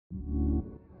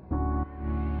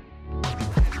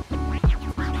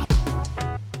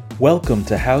Welcome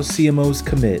to How CMOs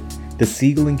Commit, the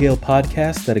Siegel and Gale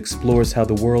podcast that explores how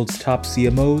the world's top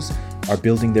CMOs are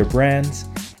building their brands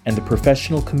and the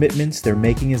professional commitments they're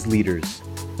making as leaders.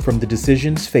 From the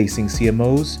decisions facing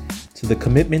CMOs to the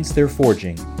commitments they're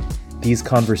forging, these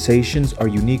conversations are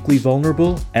uniquely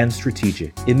vulnerable and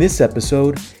strategic. In this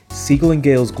episode, Siegel and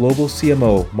Gale's global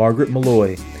CMO, Margaret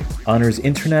Molloy, honors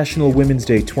International Women's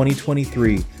Day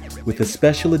 2023 with a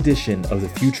special edition of the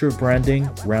Future of Branding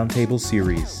Roundtable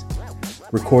Series.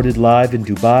 Recorded live in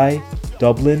Dubai,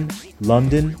 Dublin,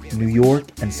 London, New York,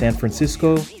 and San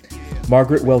Francisco,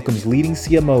 Margaret welcomes leading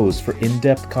CMOs for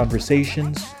in-depth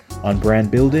conversations on brand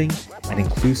building and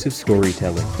inclusive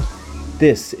storytelling.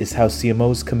 This is How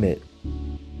CMOs Commit.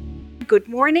 Good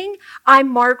morning. I'm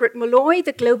Margaret Molloy,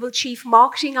 the Global Chief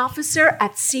Marketing Officer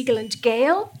at Siegel and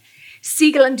Gale.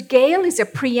 Siegel and Gale is a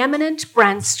preeminent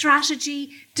brand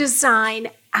strategy, design,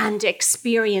 and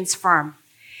experience firm.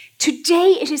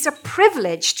 Today, it is a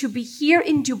privilege to be here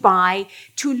in Dubai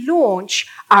to launch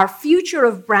our Future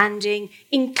of Branding,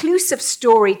 Inclusive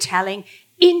Storytelling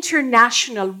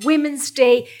International Women's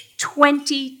Day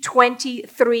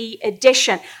 2023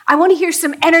 edition. I want to hear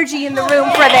some energy in the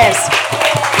room for this.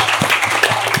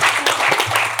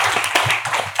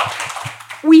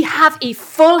 We have a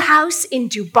full house in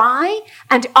Dubai,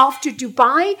 and after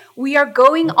Dubai, we are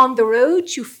going on the road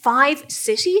to 5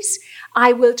 cities.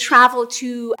 I will travel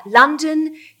to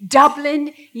London,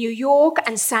 Dublin, New York,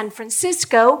 and San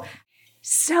Francisco.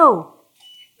 So,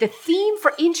 the theme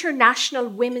for International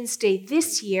Women's Day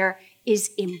this year is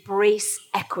Embrace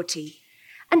Equity.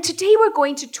 And today we're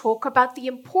going to talk about the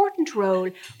important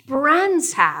role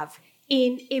brands have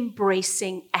in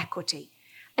embracing equity.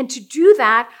 And to do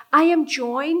that, I am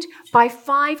joined by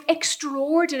 5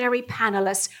 extraordinary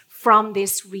panelists from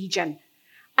this region.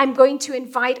 I'm going to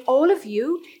invite all of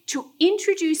you to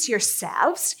introduce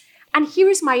yourselves. And here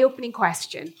is my opening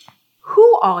question.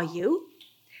 Who are you?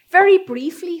 Very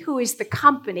briefly, who is the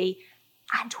company?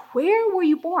 And where were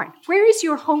you born? Where is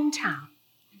your hometown?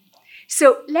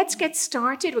 So let's get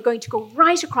started. We're going to go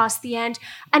right across the end.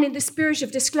 And in the spirit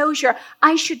of disclosure,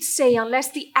 I should say, unless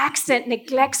the accent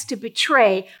neglects to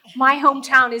betray, my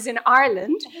hometown is in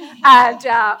Ireland,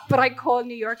 but I call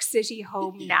New York City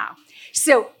home now.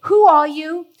 So who are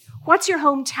you? What's your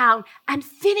hometown? And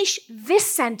finish this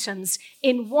sentence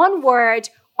in one word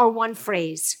or one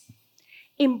phrase.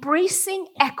 Embracing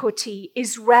equity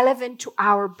is relevant to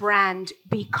our brand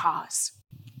because.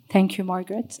 Thank you,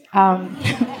 Margaret.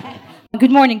 Good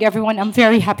morning, everyone. I'm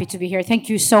very happy to be here. Thank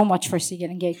you so much for Siegel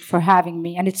and Gale for having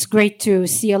me. And it's great to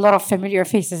see a lot of familiar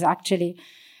faces, actually.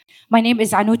 My name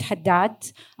is Anoud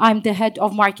Haddad. I'm the head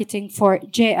of marketing for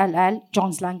JLL,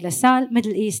 Jones Lang LaSalle,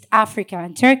 Middle East, Africa,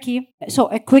 and Turkey. So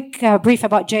a quick brief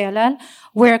about JLL.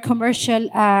 We're a commercial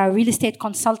real estate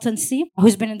consultancy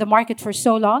who's been in the market for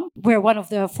so long. We're one of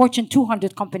the Fortune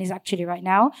 200 companies actually right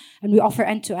now, and we offer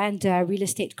end-to-end real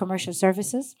estate commercial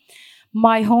services.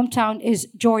 My hometown is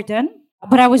Jordan,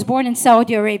 but I was born in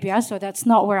Saudi Arabia, so that's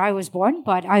not where I was born,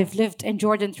 but I've lived in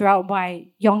Jordan throughout my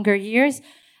younger years.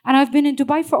 And I've been in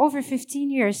Dubai for over 15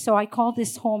 years, so I call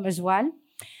this home as well.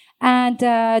 And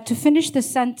to finish the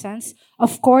sentence,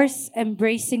 of course,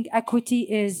 embracing equity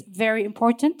is very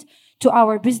important to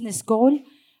our business goal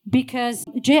because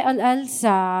JLL's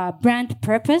brand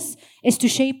purpose is to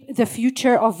shape the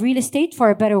future of real estate for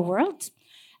a better world.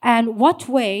 And what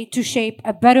way to shape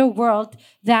a better world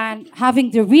than having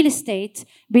the real estate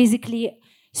basically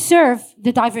serve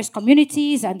the diverse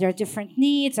communities and their different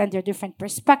needs and their different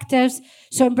perspectives.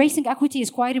 So embracing equity is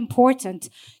quite important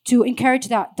to encourage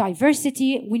that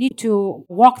diversity. We need to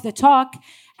walk the talk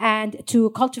and to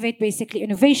cultivate basically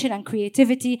innovation and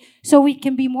creativity so we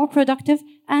can be more productive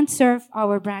and serve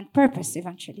our brand purpose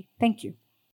eventually. Thank you.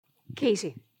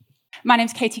 Katie. My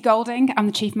name's Katie Golding. I'm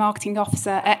the Chief Marketing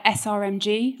Officer at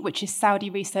SRMG, which is Saudi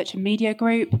Research and Media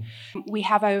Group. We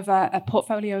have a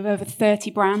portfolio of over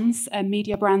 30 brands,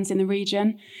 media brands in the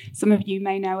region. Some of you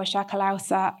may know Ashak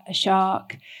Al-Awsat,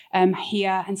 Ashak,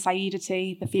 Hia and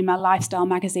Sayyidati, the female lifestyle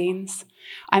magazines.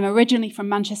 I'm originally from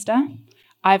Manchester.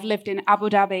 I've lived in Abu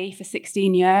Dhabi for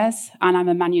 16 years, and I'm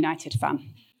a Man United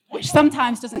fan, which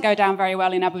sometimes doesn't go down very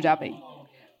well in Abu Dhabi.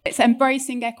 It's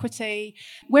embracing equity.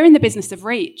 We're in the business of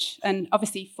reach, and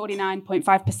obviously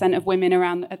 49.5% of women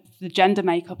around the gender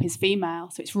makeup is female,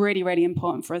 so it's really, really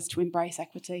important for us to embrace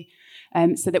equity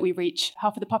so that we reach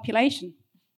half of the population.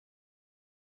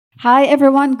 Hi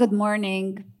everyone, good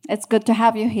morning. It's good to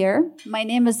have you here. My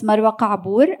name is Marwa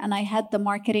Qabour, and I head the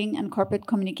marketing and corporate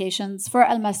communications for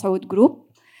Al Masoud Group.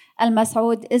 Al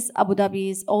Masoud is Abu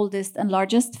Dhabi's oldest and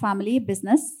largest family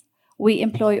business. We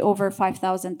employ over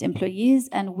 5,000 employees,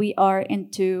 and we are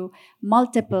into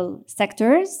multiple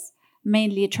sectors,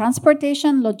 mainly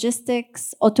transportation,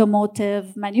 logistics,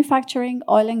 automotive, manufacturing,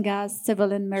 oil and gas,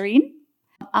 civil and marine.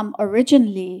 I'm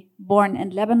originally born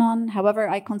in Lebanon. However,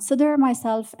 I consider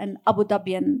myself an Abu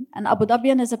Dhabian. An Abu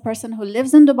Dhabian is a person who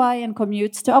lives in Dubai and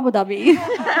commutes to Abu Dhabi.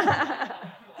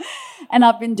 And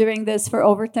I've been doing this for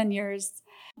over 10 years.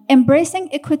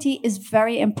 Embracing equity is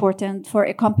very important for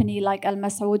a company like Al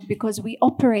Masaoud because we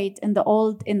operate in the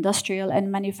old industrial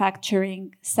and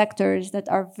manufacturing sectors that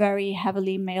are very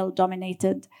heavily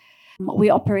male-dominated. We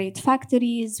operate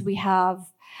factories. We have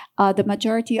the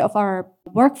majority of our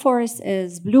workforce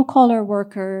is blue-collar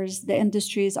workers. The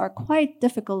industries are quite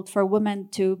difficult for women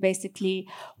to basically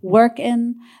work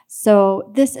in.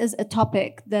 So this is a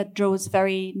topic that draws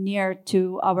very near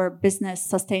to our business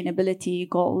sustainability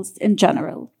goals in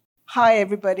general. Hi,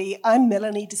 everybody. I'm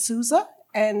Melanie D'Souza,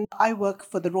 and I work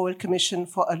for the Royal Commission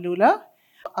for Alula.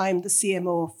 I'm the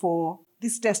CMO for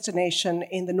this destination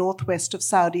in the northwest of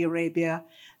Saudi Arabia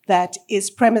that is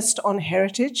premised on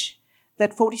heritage,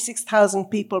 that 46,000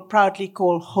 people proudly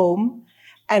call home,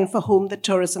 and for whom the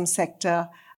tourism sector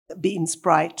beams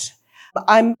bright.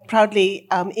 I'm proudly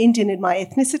Indian in my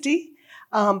ethnicity,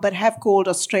 but have called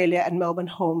Australia and Melbourne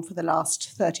home for the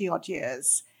last 30-odd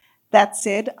years. That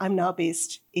said, I'm now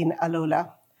based in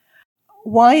Alula.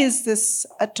 Why is this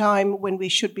a time when we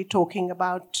should be talking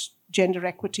about gender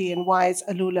equity, and why is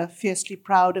Alula fiercely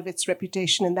proud of its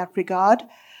reputation in that regard?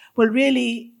 Well,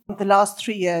 really, the last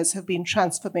 3 years have been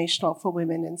transformational for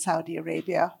women in Saudi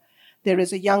Arabia. There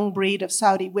is a young breed of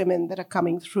Saudi women that are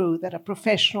coming through that are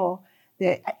professional,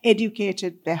 they're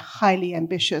educated, they're highly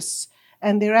ambitious,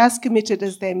 and they're as committed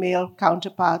as their male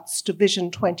counterparts to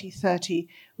Vision 2030,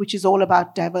 which is all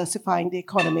about diversifying the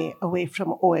economy away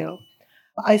from oil.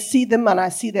 I see them and I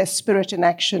see their spirit in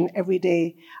action every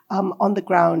day on the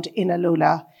ground in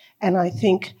Alula, and I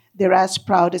think they're as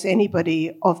proud as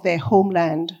anybody of their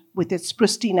homeland with its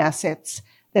pristine assets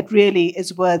that really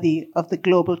is worthy of the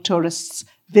global tourists'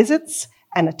 visits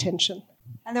and attention.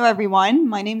 Hello, everyone.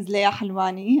 My name is Leah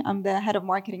Halwani. I'm the head of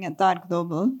marketing at Dar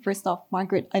Global. First off,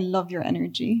 Margaret, I love your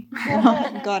energy.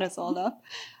 Got us all up.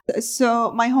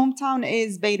 So my hometown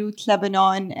is Beirut,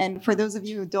 Lebanon. And for those of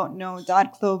you who don't know,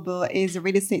 Dar Global is a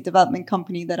real estate development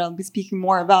company that I'll be speaking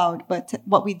more about. But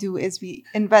what we do is we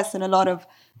invest in a lot of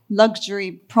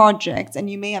luxury projects. And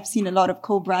you may have seen a lot of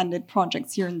co-branded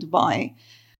projects here in Dubai.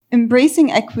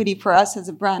 Embracing equity for us as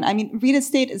a brand, I mean, real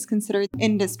estate is considered an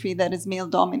industry that is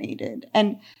male-dominated.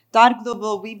 And Dar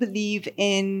Global, we believe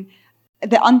in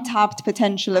the untapped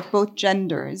potential of both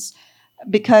genders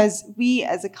because we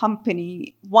as a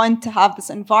company want to have this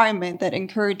environment that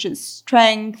encourages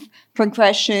strength,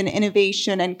 progression,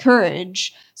 innovation, and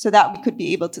courage so that we could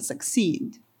be able to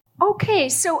succeed. Okay,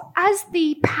 so as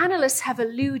the panelists have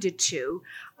alluded to,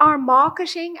 our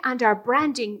marketing and our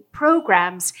branding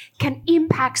programs can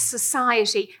impact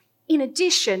society in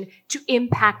addition to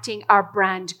impacting our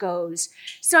brand goals.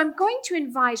 So I'm going to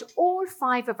invite all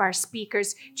 5 of our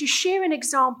speakers to share an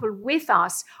example with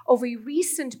us of a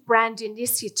recent brand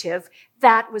initiative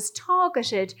that was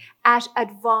targeted at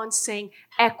advancing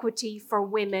equity for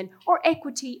women or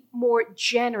equity more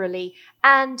generally,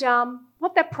 and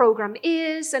what that program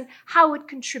is and how it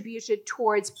contributed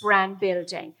towards brand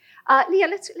building. Leah,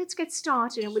 let's get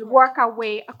started and we'll work our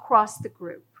way across the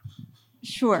group.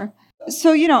 Sure.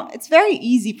 So, it's very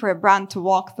easy for a brand to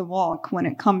walk the walk when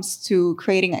it comes to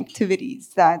creating activities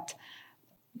that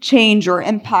change or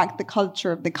impact the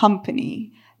culture of the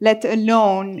company, let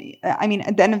alone, at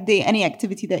the end of the day, any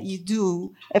activity that you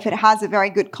do, if it has a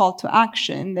very good call to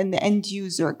action, then the end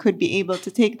user could be able to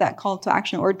take that call to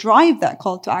action or drive that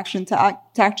call to action to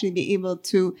actually be able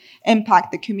to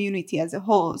impact the community as a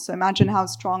whole. So imagine how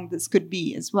strong this could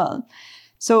be as well.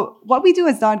 So what we do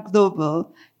as Dar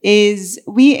Global is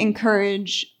we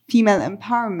encourage female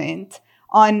empowerment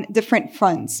on different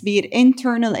fronts, be it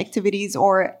internal activities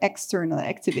or external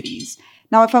activities.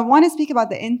 Now, if I want to speak about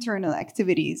the internal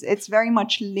activities, it's very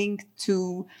much linked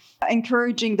to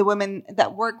encouraging the women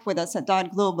that work with us at Dar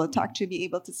Global to actually be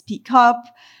able to speak up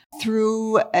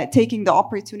through taking the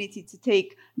opportunity to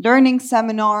take learning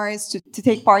seminars, to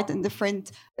take part in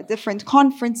different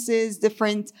conferences,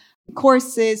 different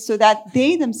courses, so that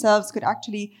they themselves could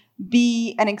actually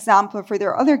be an example for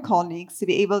their other colleagues to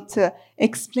be able to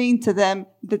explain to them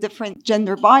the different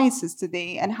gender biases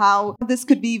today and how this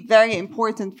could be very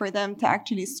important for them to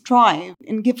actually strive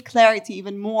and give clarity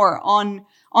even more on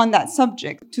that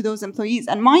subject to those employees.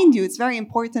 And mind you, it's very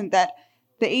important that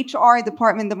the HR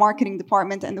department, the marketing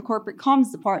department, and the corporate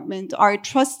comms department are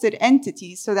trusted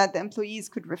entities so that the employees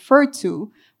could refer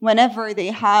to whenever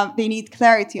they need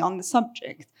clarity on the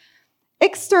subject.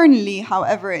 Externally,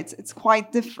 however, it's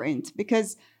quite different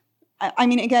because, I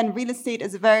mean, again, real estate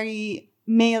is a very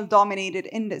male-dominated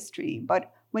industry,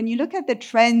 but when you look at the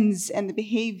trends and the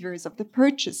behaviors of the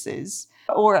purchases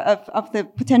or of the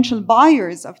potential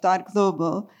buyers of Dar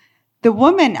Global, the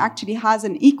woman actually has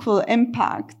an equal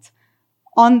impact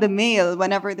on the male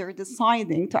whenever they're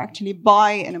deciding to actually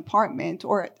buy an apartment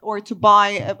or to buy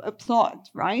a plot,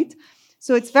 right?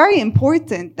 So it's very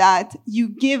important that you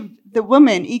give the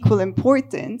woman equal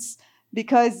importance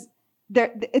because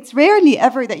it's rarely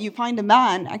ever that you find a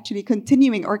man actually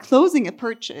continuing or closing a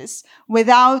purchase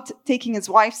without taking his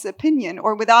wife's opinion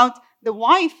or without the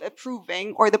wife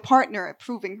approving or the partner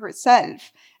approving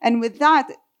herself. And with that,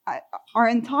 our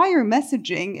entire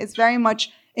messaging is very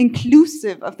much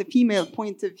inclusive of the female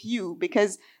point of view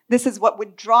because this is what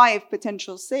would drive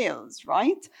potential sales,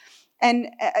 right? And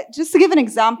just to give an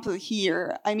example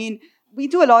here, I mean, we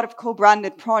do a lot of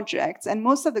co-branded projects, and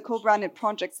most of the co-branded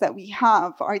projects that we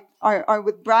have are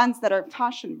with brands that are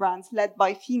fashion brands led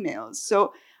by females.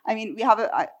 So, I mean, we have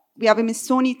a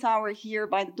Missoni Tower here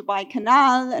by the Dubai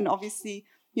Canal, and obviously,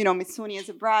 you know, Missoni as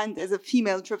a brand is a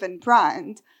female-driven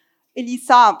brand.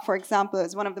 Elisab, for example,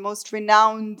 is one of the most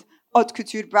renowned haute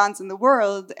couture brands in the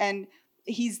world, and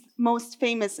he's most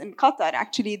famous in Qatar.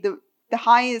 Actually, the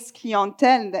highest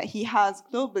clientele that he has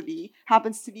globally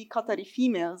happens to be Qatari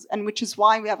females, and which is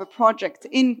why we have a project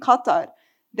in Qatar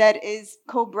that is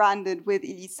co-branded with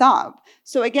Elisab.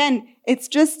 So again, it's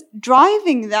just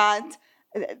driving that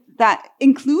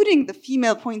including the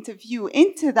female point of view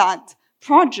into that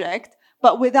project,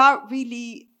 but without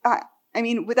really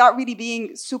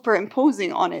being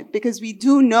superimposing on it, because we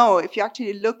do know, if you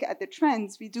actually look at the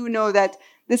trends, we do know that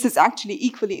this is actually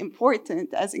equally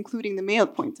important as including the male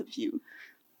point of view.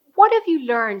 What have you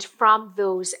learned from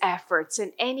those efforts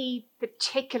and any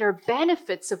particular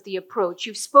benefits of the approach?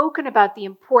 You've spoken about the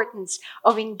importance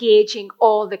of engaging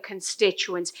all the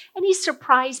constituents. Any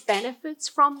surprise benefits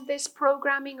from this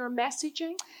programming or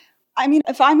messaging? I mean,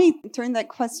 if I may turn that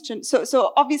question,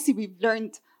 so obviously we've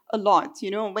learned a lot,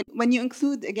 you know, when you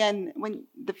include, again, when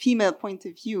the female point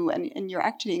of view and you're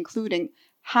actually including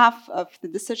half of the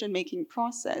decision-making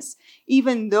process,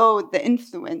 even though the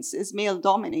influence is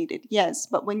male-dominated, yes,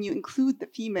 but when you include the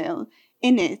female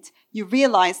in it, you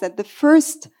realize that the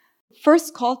first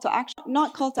call to action,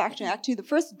 not call to action, actually the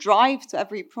first drive to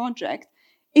every project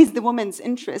is the woman's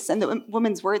interest and the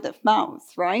woman's word of mouth,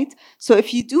 right? So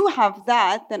if you do have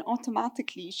that, then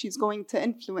automatically she's going to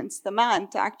influence the man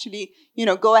to actually, you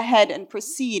know, go ahead and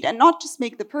proceed and not just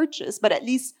make the purchase, but at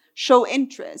least show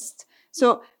interest.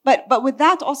 So, but with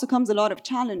that also comes a lot of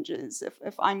challenges,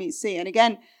 if I may say. And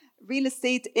again, real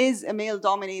estate is a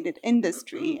male-dominated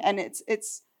industry, and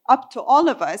it's up to all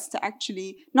of us to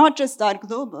actually, not just Dar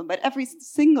Global, but every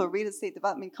single real estate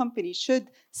development company should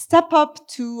step up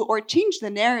to or change the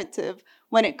narrative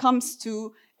when it comes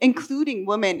to including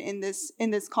women in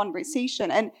this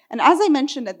conversation. And as I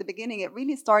mentioned at the beginning, it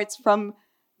really starts from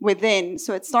within.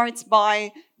 So it starts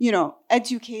by, you know,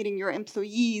 educating your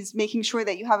employees, making sure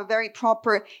that you have a very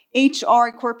proper HR,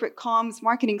 corporate comms,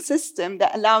 marketing system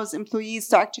that allows employees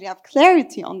to actually have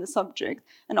clarity on the subject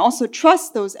and also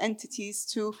trust those entities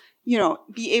to, you know,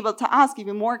 be able to ask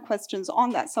even more questions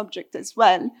on that subject as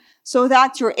well, so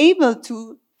that you're able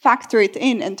to factor it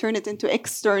in and turn it into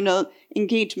external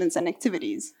engagements and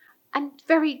activities. And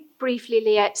very briefly,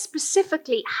 Leah,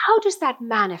 specifically, how does that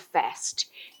manifest?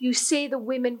 You say the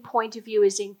women point of view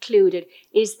is included.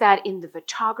 Is that in the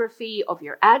photography of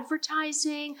your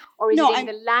advertising, or is it in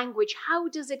the language? How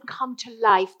does it come to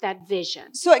life, that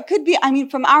vision? So it could be, I mean,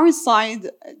 from our side,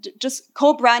 just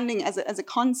co-branding as a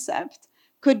concept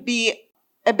could be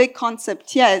a big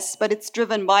concept, yes, but it's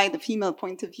driven by the female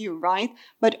point of view, right?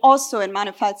 But also it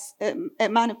manifests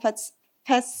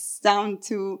down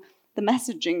to the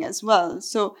messaging as well.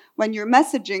 So when you're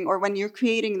messaging or when you're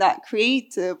creating that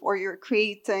creative or you're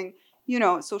creating, you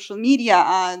know, social media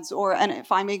ads and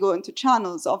if I may go into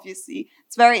channels, obviously,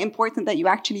 it's very important that you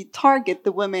actually target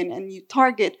the women and you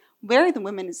target where the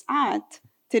woman is at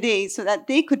today so that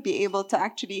they could be able to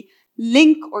actually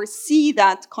link or see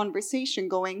that conversation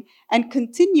going and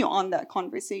continue on that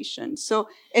conversation. So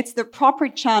it's the proper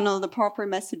channel, the proper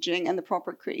messaging, and the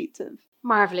proper creative.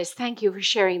 Marvelous. Thank you for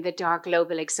sharing the Dar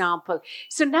Global example.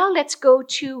 So now let's go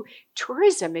to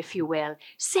tourism, if you will.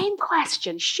 Same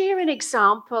question. Share an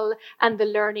example and the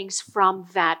learnings from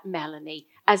that, Melanie,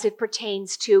 as it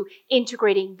pertains to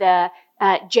integrating the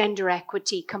gender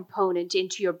equity component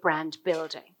into your brand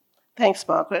building. Thanks,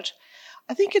 Margaret.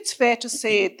 I think it's fair to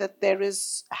say that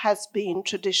has been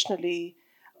traditionally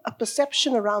a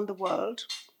perception around the world,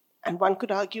 and one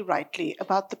could argue rightly,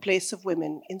 about the place of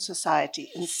women in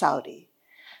society in Saudi.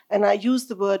 And I use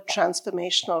the word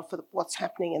transformational for what's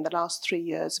happening in the last 3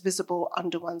 years, visible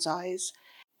under one's eyes.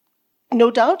 No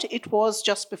doubt it was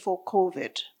just before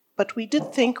COVID, but we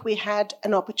did think we had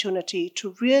an opportunity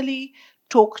to really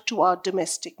talk to our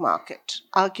domestic market,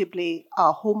 arguably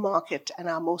our home market and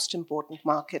our most important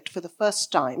market, for the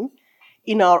first time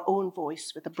in our own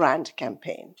voice with a brand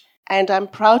campaign. And I'm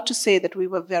proud to say that we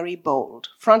were very bold.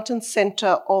 Front and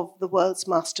center of the world's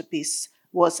masterpiece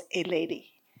was a lady.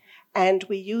 And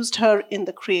we used her in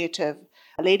the creative,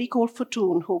 a lady called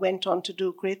Fortune, who went on to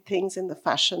do great things in the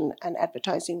fashion and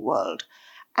advertising world.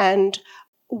 And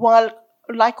while,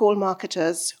 like all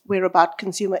marketers, we're about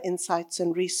consumer insights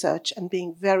and research and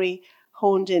being very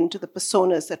honed into the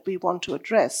personas that we want to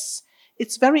address,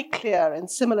 it's very clear, and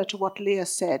similar to what Leah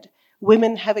said,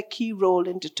 women have a key role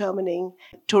in determining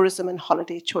tourism and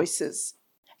holiday choices.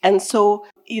 And so,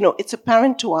 it's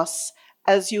apparent to us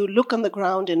as you look on the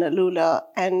ground in Alula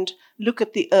and look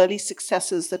at the early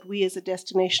successes that we as a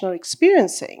destination are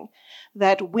experiencing,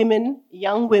 that women,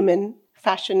 young women,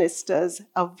 fashionistas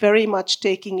are very much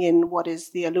taking in what is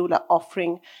the Alula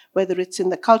offering, whether it's in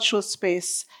the cultural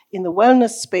space, in the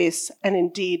wellness space, and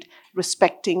indeed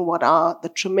respecting what are the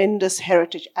tremendous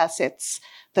heritage assets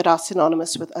that are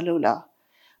synonymous with Alula.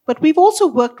 But we've also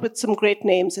worked with some great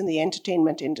names in the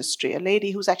entertainment industry. A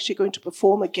lady who's actually going to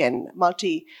perform again,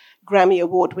 multi-Grammy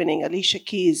award-winning Alicia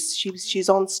Keys. She's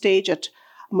on stage at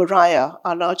Moriah,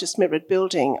 our largest mirrored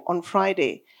building, on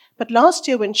Friday. But last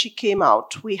year when she came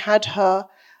out, we had her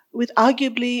with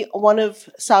arguably one of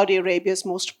Saudi Arabia's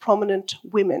most prominent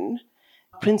women,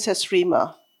 Princess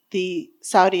Rima, the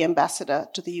Saudi ambassador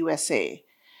to the USA.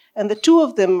 And the two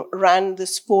of them ran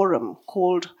this forum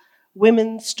called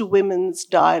Women's to Women's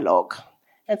Dialogue.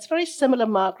 And it's very similar,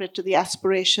 Margaret, to the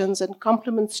aspirations, and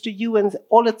compliments to you and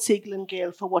all at Siegel &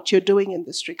 Gale for what you're doing in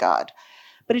this regard.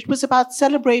 But it was about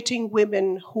celebrating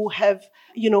women who have,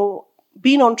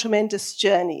 been on tremendous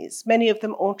journeys, many of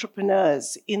them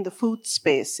entrepreneurs in the food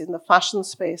space, in the fashion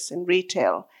space, in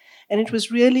retail. And it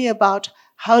was really about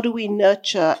how do we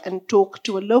nurture and talk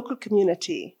to a local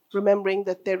community, remembering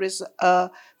that there is a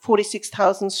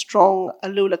 46,000 strong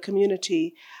Alula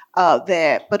community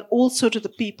there, but also to the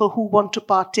people who want to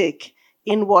partake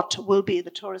in what will be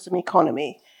the tourism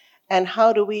economy. And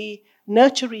how do we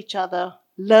nurture each other,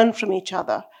 learn from each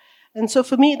other? And so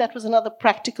for me, that was another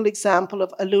practical example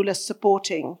of Alula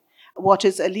supporting what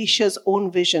is Alicia's own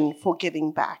vision for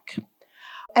giving back.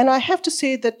 And I have to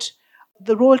say that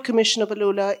the Royal Commission of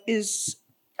Alula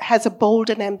has a bold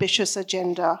and ambitious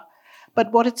agenda.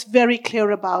 But what it's very clear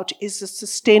about is that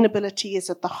sustainability is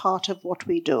at the heart of what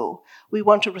we do. We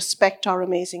want to respect our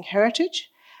amazing heritage,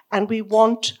 and we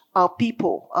want our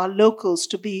people, our locals,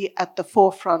 to be at the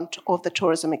forefront of the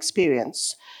tourism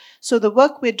experience. So the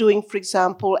work we're doing, for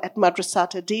example, at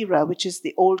Madrasat Adira, which is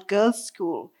the old girls'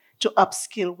 school, to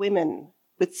upskill women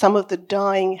with some of the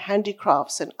dying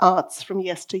handicrafts and arts from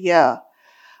yesteryear.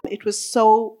 It was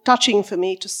so touching for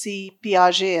me to see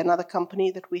Piaget, another company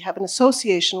that we have an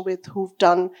association with, who've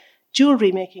done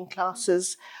jewelry making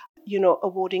classes,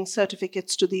 awarding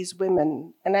certificates to these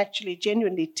women, and actually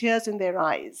genuinely tears in their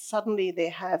eyes. Suddenly they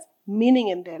have meaning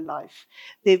in their life.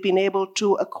 They've been able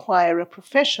to acquire a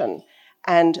profession,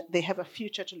 and they have a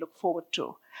future to look forward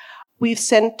to. We've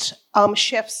sent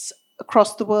chefs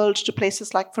across the world to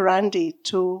places like Farandi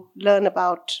to learn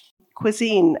about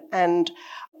cuisine, and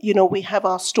we have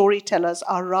our storytellers,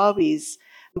 our rawis,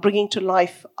 bringing to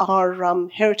life our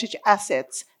heritage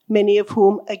assets, many of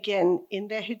whom, again, in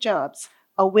their hijabs,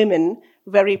 are women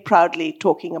very proudly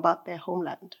talking about their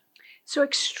homeland. So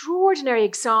extraordinary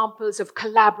examples of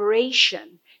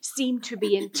collaboration seem to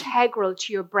be integral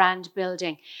to your brand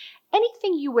building.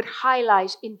 Anything you would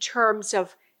highlight in terms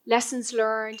of lessons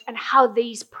learned and how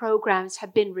these programs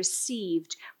have been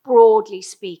received, broadly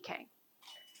speaking?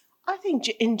 I think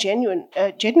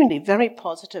genuinely very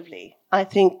positively. I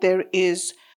think there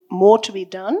is more to be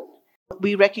done.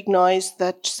 We recognize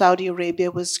that Saudi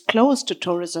Arabia was closed to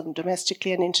tourism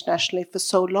domestically and internationally for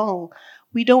so long.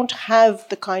 We don't have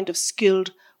the kind of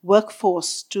skilled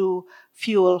workforce to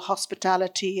fuel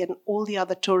hospitality and all the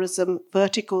other tourism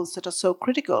verticals that are so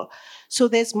critical. So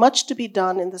there's much to be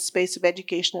done in the space of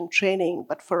education and training.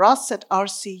 But for us at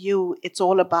RCU, it's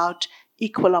all about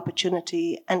equal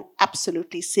opportunity and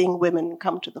absolutely seeing women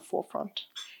come to the forefront.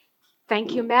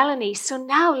 Thank you, Melanie. So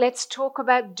now let's talk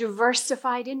about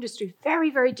diversified industry. Very,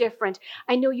 very different.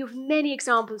 I know you have many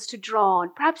examples to draw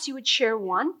on. Perhaps you would share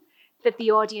one that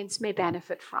the audience may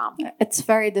benefit from? It's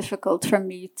very difficult for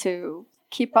me to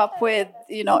keep up with,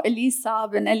 Elise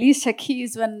Saab and Alicia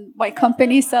Keys when my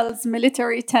company sells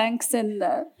military tanks and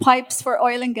pipes for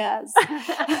oil and gas.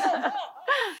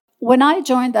 When I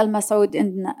joined Al Masaood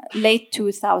in late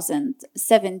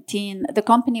 2017, the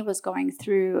company was going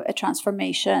through a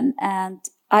transformation, and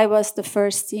I was the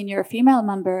first senior female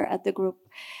member at the group.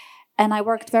 And I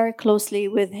worked very closely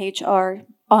with HR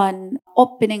on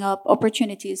opening up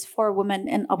opportunities for women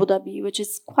in Abu Dhabi, which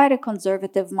is quite a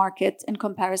conservative market in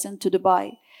comparison to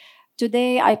Dubai.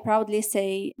 Today, I proudly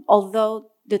say,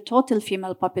 although the total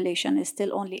female population is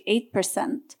still only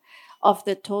 8% of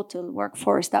the total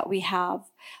workforce that we have,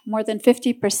 more than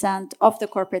 50% of the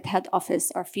corporate head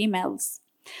office are females.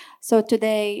 So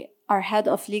today, our head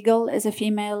of legal is a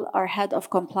female, our head of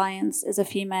compliance is a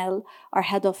female, our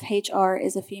head of HR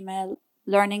is a female,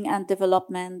 learning and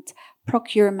development,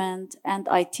 procurement, and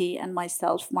IT, and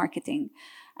myself, marketing.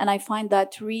 And I find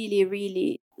that really,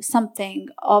 really something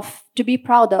to be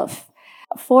proud of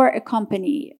for a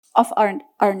company of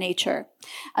our nature.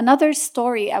 Another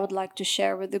story I would like to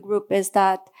share with the group is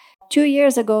that 2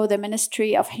 years ago, the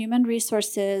Ministry of Human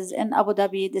Resources in Abu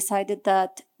Dhabi decided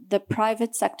that the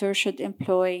private sector should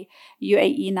employ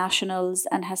UAE nationals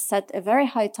and has set a very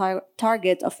high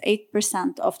target of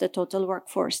 8% of the total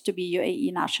workforce to be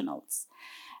UAE nationals.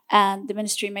 And the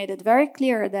ministry made it very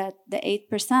clear that the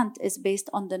 8% is based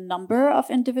on the number of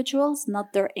individuals,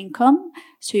 not their income.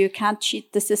 So you can't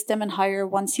cheat the system and hire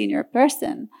one senior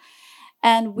person.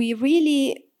 And we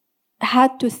really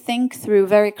had to think through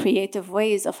very creative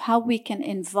ways of how we can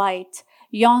invite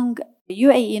young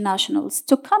UAE nationals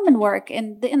to come and work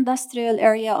in the industrial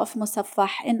area of Musaffah,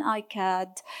 in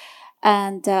ICAD.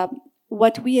 And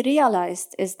what we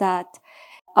realized is that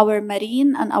our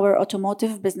marine and our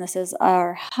automotive businesses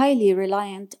are highly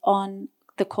reliant on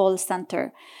the call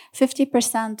center.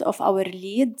 50% of our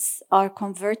leads are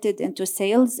converted into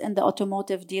sales in the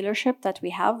automotive dealership that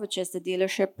we have, which is the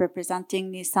dealership representing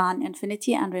Nissan,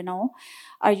 Infiniti, and Renault,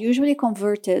 are usually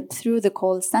converted through the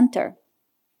call center.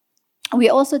 We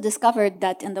also discovered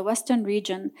that in the Western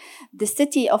region, the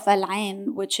city of Al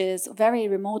Ain, which is very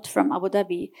remote from Abu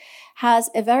Dhabi, has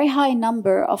a very high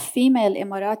number of female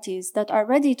Emiratis that are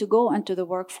ready to go into the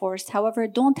workforce, however,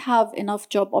 don't have enough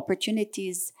job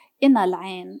opportunities in Al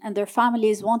Ain, and their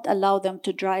families won't allow them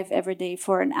to drive every day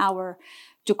for an hour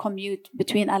to commute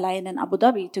between Al Ain and Abu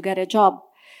Dhabi to get a job.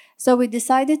 So we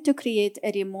decided to create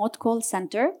a remote call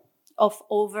center of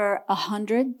over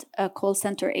 100 call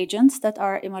center agents that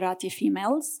are Emirati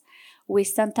females. We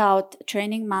sent out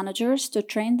training managers to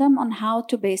train them on how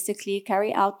to basically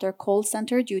carry out their call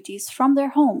center duties from their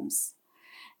homes.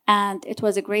 And it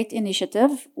was a great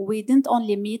initiative. We didn't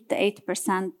only meet the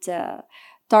 8%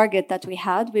 target that we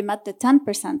had, we met the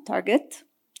 10% target.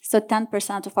 So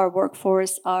 10% of our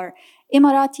workforce are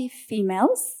Emirati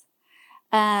females.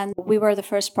 And we were the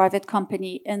first private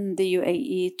company in the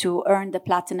UAE to earn the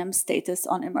platinum status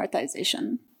on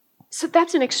Emiratization. So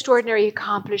that's an extraordinary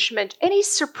accomplishment. Any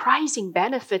surprising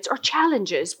benefits or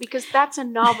challenges? Because that's a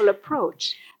novel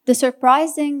approach. The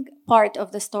surprising part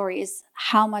of the story is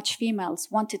how much females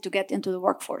wanted to get into the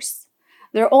workforce.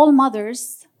 They're all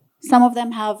mothers. Some of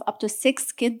them have up to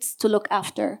 6 kids to look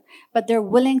after, but they're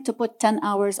willing to put 10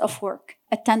 hours of work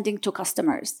attending to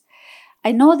customers.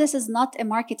 I know this is not a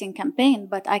marketing campaign,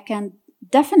 but I can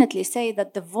definitely say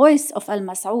that the voice of Al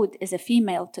Masaood is a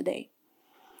female today.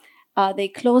 They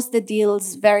close the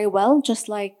deals very well, just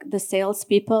like the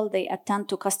salespeople. They attend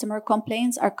to customer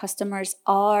complaints. Our customers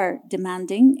are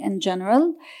demanding in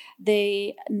general.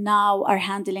 They now are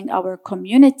handling our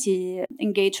community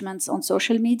engagements on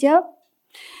social media.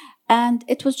 And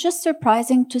it was just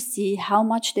surprising to see how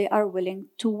much they are willing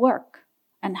to work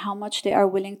and how much they are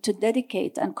willing to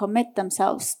dedicate and commit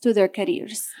themselves to their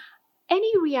careers.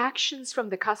 Any reactions from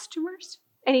the customers?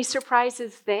 Any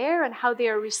surprises there and how they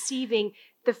are receiving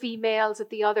the females at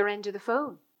the other end of the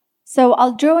phone? So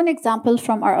I'll draw an example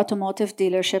from our automotive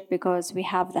dealership because we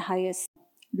have the highest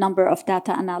number of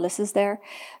data analysis there.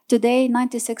 Today,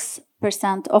 96%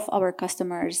 of our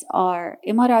customers are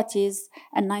Emiratis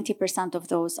and 90% of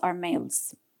those are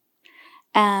males.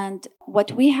 And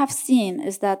what we have seen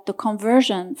is that the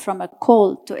conversion from a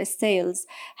call to a sales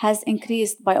has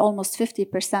increased by almost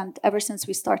 50% ever since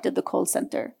we started the call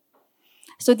center.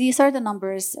 So these are the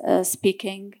numbers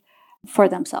speaking for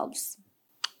themselves.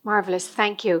 Marvelous,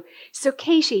 thank you. So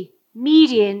Katie,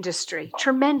 media industry,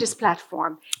 tremendous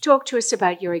platform. Talk to us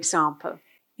about your example.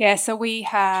 Yeah, so we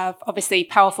have obviously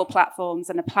powerful platforms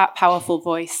and a powerful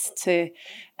voice to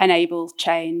enable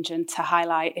change and to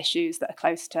highlight issues that are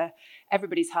close to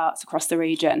everybody's hearts across the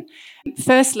region.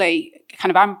 Firstly,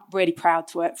 I'm really proud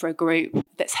to work for a group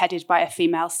that's headed by a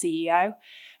female CEO,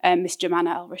 Ms. Jumana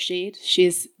Al-Rashid.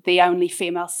 She's the only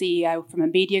female CEO from a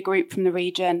media group from the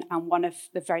region and one of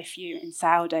the very few in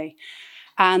Saudi.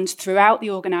 And throughout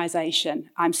the organisation,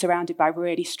 I'm surrounded by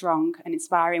really strong and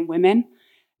inspiring women.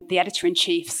 The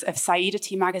editor-in-chiefs of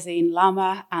Saidati magazine,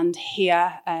 Lama, and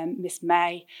here, Miss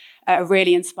May, are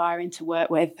really inspiring to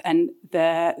work with. And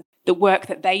the work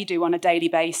that they do on a daily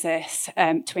basis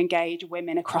to engage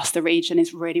women across the region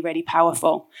is really, really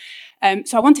powerful.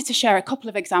 So I wanted to share a couple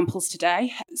of examples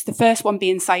today. The first one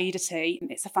being Saidati.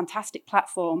 It's a fantastic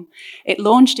platform. It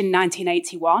launched in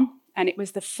 1981, and it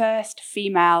was the first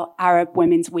female Arab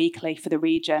women's weekly for the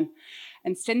region.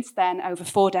 And since then, over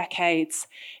 4 decades,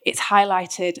 it's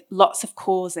highlighted lots of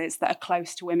causes that are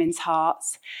close to women's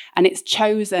hearts. And it's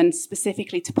chosen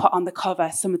specifically to put on the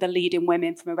cover some of the leading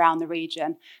women from around the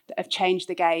region that have changed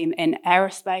the game in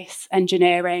aerospace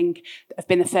engineering, that have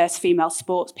been the first female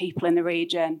sports people in the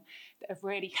region, that have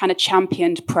really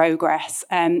championed progress.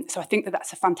 So I think that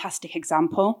that's a fantastic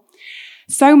example.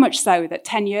 So much so that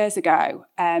 10 years ago,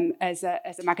 as a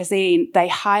magazine, they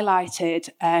highlighted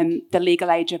the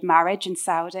legal age of marriage in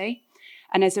Saudi.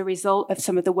 And as a result of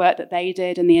some of the work that they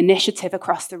did and the initiative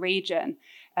across the region,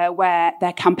 where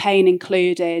their campaign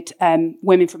included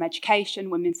women from education,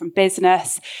 women from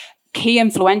business, key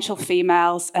influential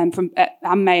females and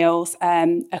males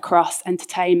across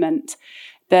entertainment,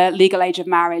 the legal age of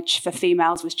marriage for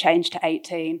females was changed to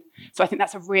 18. So I think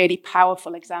that's a really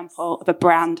powerful example of a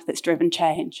brand that's driven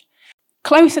change.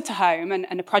 Closer to home,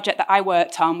 and a project that I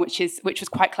worked on, which was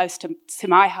quite close to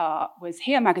my heart, was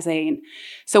Here magazine.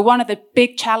 So one of the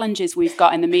big challenges we've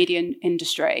got in the media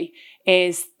industry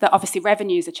is that obviously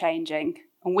revenues are changing,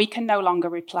 and we can no longer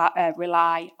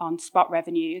rely on spot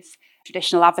revenues,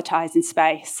 traditional advertising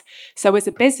space. So as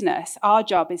a business, our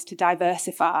job is to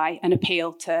diversify and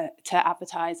appeal to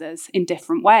advertisers in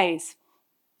different ways.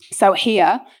 So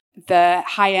Here, the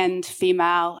high-end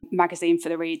female magazine for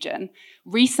the region,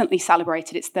 recently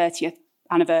celebrated its 30th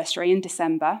anniversary in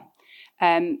December.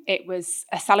 It was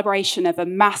a celebration of a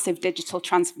massive digital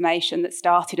transformation that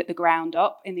started at the ground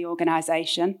up in the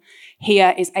organisation.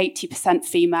 Here is 80%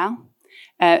 female.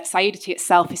 Saidati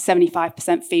itself is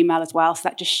 75% female as well, so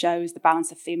that just shows the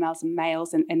balance of females and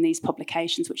males in these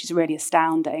publications, which is really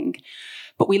astounding.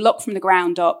 But we looked from the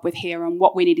ground up with Here on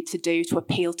what we needed to do to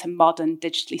appeal to modern,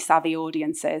 digitally savvy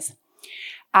audiences.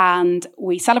 And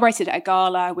we celebrated at a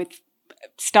gala with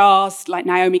stars like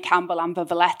Naomi Campbell, Amber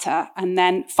Valletta, and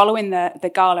then following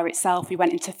the gala itself, we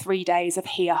went into 3 days of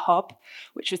Here Hub,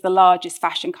 which was the largest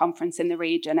fashion conference in the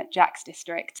region at Jax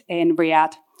District in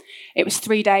Riyadh. It was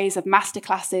 3 days of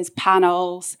masterclasses,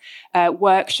 panels,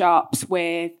 workshops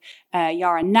with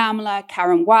Yara Namla,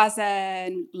 Karen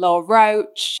Wazen, Laura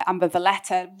Roach, Amber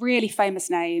Valletta, really famous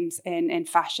names in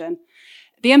fashion.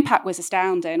 The impact was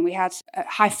astounding. We had a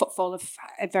high footfall of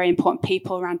very important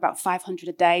people, around about 500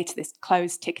 a day to this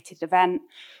closed ticketed event.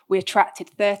 We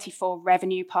attracted 34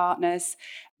 revenue partners,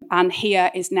 and Here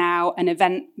is now an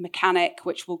event mechanic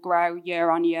which will grow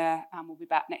year on year, and we'll be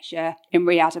back next year in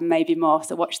Riyadh and maybe more,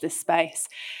 so watch this space.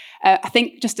 I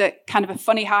think just a a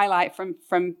funny highlight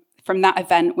from that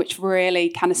event, which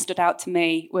really stood out to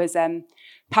me, was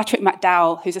Patrick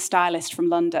McDowell, who's a stylist from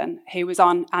London, who was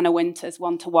on Anna Wintour's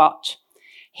One to Watch.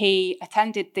 He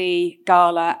attended the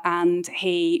gala and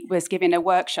he was giving a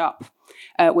workshop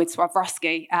with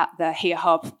Swarovski at the Here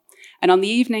Hub. And on the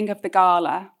evening of the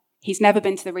gala, he's never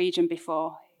been to the region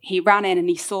before. He ran in and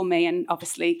he saw me and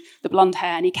obviously the blonde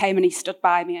hair, and he came and he stood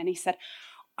by me and he said,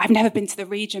 "I've never been to the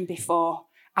region before.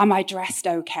 Am I dressed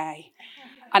okay?"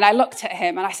 And I looked at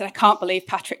him and I said, "I can't believe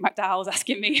Patrick McDowell's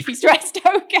asking me if he's dressed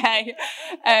okay."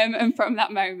 And from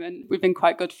that moment, we've been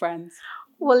quite good friends.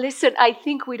 Well, listen, I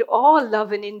think we'd all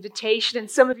love an invitation and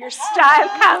some of your style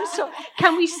counsel.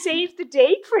 Can we save the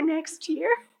date for next year?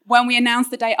 When we announce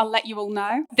the date, I'll let you all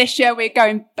know. This year, we're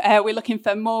looking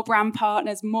for more brand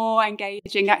partners, more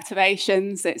engaging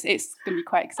activations. It's going to be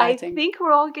quite exciting. I think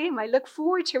we're all game. I look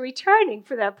forward to returning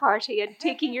for that party and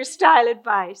taking your style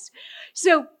advice.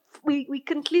 So we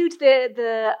conclude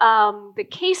the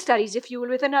case studies, if you will,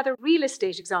 with another real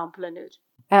estate example, Anoud.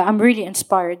 I'm really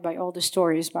inspired by all the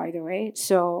stories, by the way.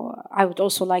 So I would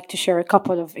also like to share a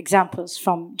couple of examples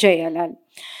from JLL.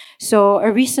 So a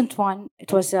recent one,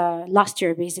 it was last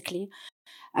year, basically.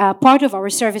 Part of our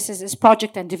services is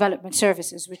project and development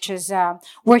services, which is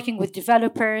working with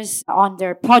developers on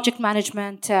their project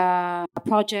management,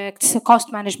 projects,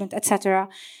 cost management, etc.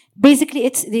 Basically,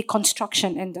 it's the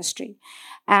construction industry.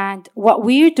 And what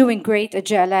we're doing great at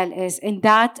JLL is in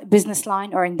that business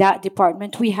line or in that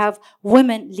department, we have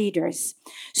women leaders.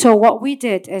 So what we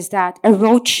did is that a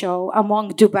roadshow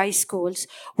among Dubai schools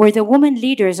where the women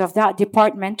leaders of that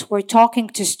department were talking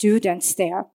to students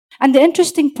there. And the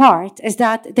interesting part is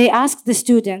that they asked the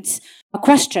students a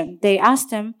question. They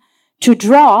asked them to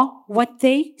draw what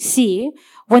they see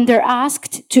when they're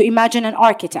asked to imagine an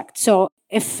architect. So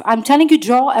if I'm telling you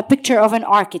draw a picture of an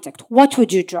architect, what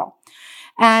would you draw?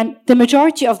 And the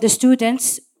majority of the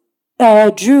students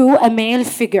drew a male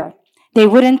figure. They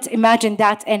wouldn't imagine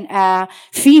that in a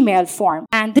female form.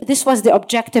 And this was the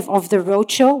objective of the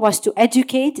roadshow, was to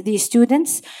educate these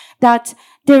students that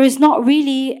there is not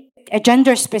really a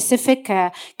gender-specific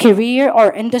career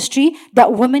or industry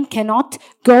that women cannot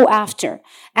go after.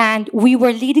 And we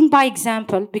were leading by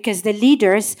example because the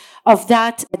leaders of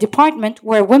that department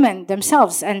were women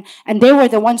themselves. And they were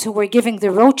the ones who were giving the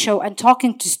roadshow and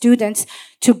talking to students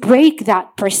to break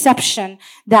that perception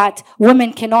that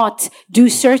women cannot do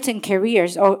certain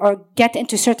careers or get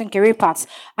into certain career paths.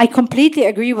 I completely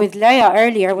agree with Leia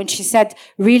earlier when she said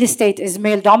real estate is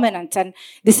male dominant. And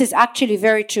this is actually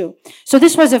very true. So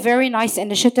this was a very nice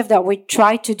initiative that we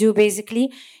tried to do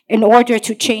basically in order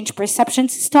to change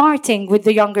perceptions, starting with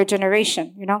the younger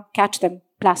generation, catch them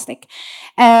plastic.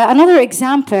 Another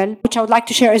example, which I would like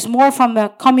to share, is more from a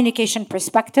communication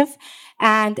perspective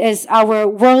and is our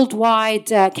worldwide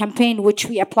campaign, which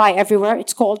we apply everywhere.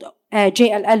 It's called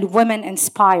JLL Women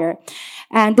Inspire.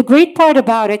 And the great part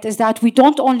about it is that we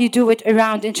don't only do it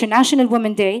around International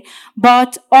Women's Day,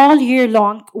 but all year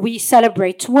long, we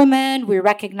celebrate women, we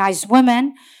recognize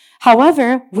women.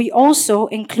 However, we also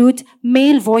include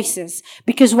male voices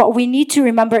because what we need to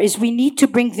remember is we need to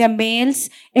bring the males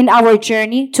in our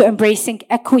journey to embracing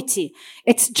equity.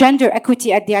 It's gender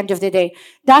equity at the end of the day.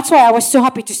 That's why I was so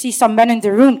happy to see some men in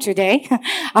the room today.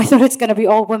 I thought it's going to be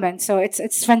all women. So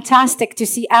it's fantastic to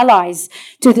see allies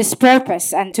to this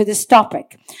purpose and to this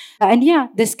topic. And yeah,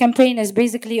 this campaign is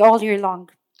basically all year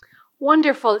long.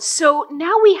 Wonderful. So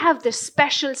now we have the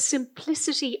special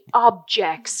simplicity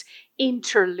objects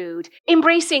interlude.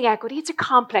 Embracing equity, it's a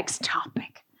complex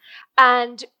topic.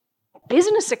 And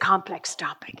business is a complex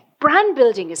topic. Brand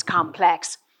building is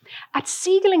complex. At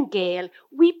Siegel & Gale,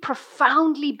 we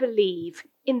profoundly believe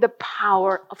in the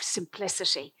power of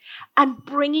simplicity and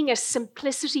bringing a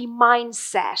simplicity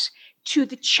mindset to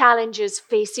the challenges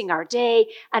facing our day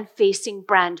and facing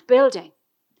brand building.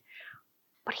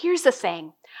 But here's the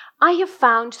thing. I have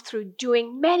found through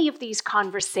doing many of these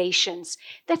conversations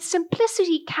that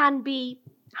simplicity can be,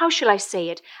 how shall I say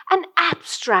it, an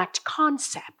abstract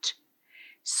concept.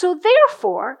 So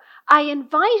therefore, I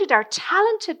invited our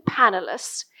talented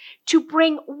panelists to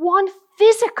bring one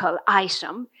physical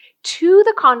item to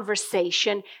the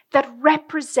conversation that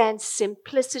represents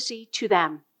simplicity to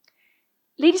them.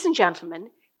 Ladies and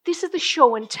gentlemen, this is the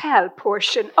show and tell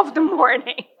portion of the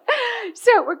morning.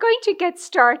 So we're going to get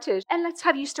started. And let's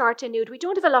have you start, Anoud. We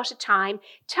don't have a lot of time.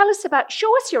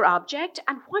 Show us your object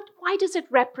and why does it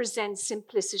represent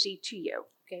simplicity to you?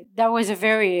 Okay, that was a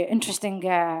very interesting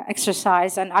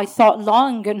exercise, and I thought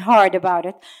long and hard about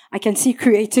it. I can see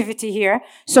creativity here,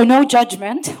 so no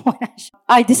judgment.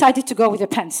 I decided to go with a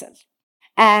pencil,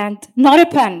 and not a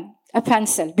pen, a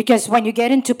pencil, because when you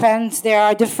get into pens, there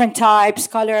are different types,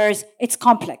 colors, it's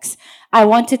complex. I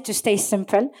wanted to stay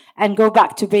simple and go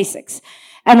back to basics.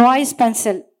 And why is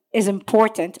pencil is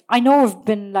important? I know we've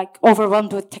been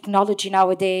overwhelmed with technology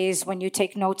nowadays when you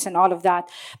take notes and all of that,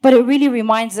 but it really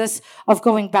reminds us of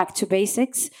going back to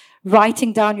basics,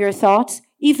 writing down your thoughts,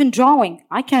 even drawing.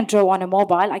 I can't draw on a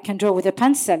mobile, I can draw with a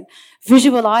pencil,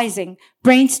 visualizing,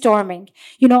 brainstorming.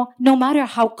 No matter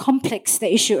how complex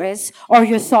the issue is or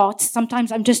your thoughts,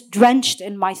 sometimes I'm just drenched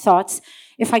in my thoughts.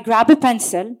 If I grab a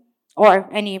pencil, or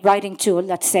any writing tool,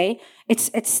 let's say,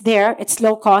 it's there, it's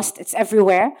low cost, it's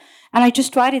everywhere, and I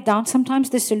just write it down. Sometimes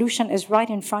the solution is right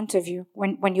in front of you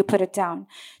when you put it down.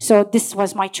 So this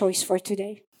was my choice for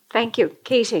today. Thank you.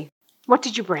 Katie, what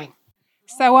did you bring?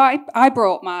 So I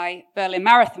brought my Berlin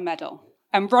Marathon medal,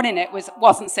 and running it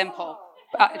wasn't simple.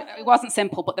 It wasn't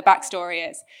simple, but the backstory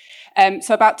is.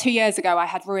 So about 2 years ago, I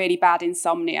had really bad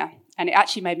insomnia, and it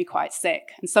actually made me quite sick.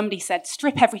 And somebody said,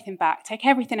 strip everything back, take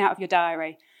everything out of your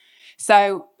diary.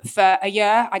 So for a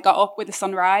year, I got up with the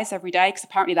sunrise every day because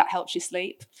apparently that helps you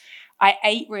sleep. I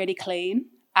ate really clean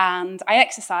and I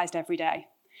exercised every day.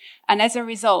 And as a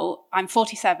result, I'm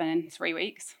 47 in 3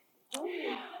 weeks.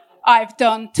 I've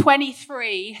done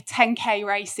 23 10K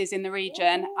races in the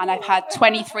region and I've had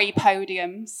 23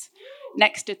 podiums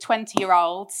next to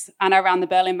 20-year-olds and I ran the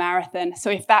Berlin Marathon.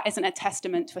 So if that isn't a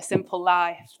testament to a simple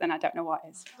life, then I don't know what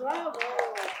is. Bravo.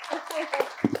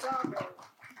 Bravo.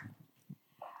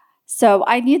 So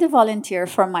I need a volunteer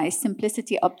for my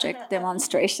simplicity object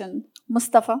demonstration.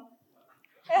 Mustafa?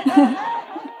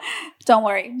 Don't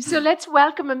worry. So let's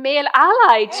welcome a male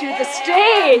ally to the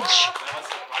stage.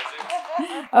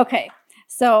 Okay,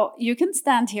 so you can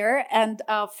stand here. And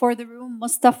for the room,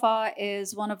 Mustafa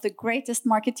is one of the greatest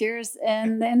marketeers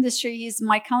in the industry. He's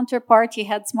my counterpart. He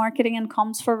heads marketing and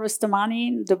comms for Rustamani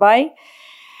in Dubai.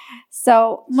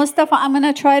 So, Mustafa, I'm going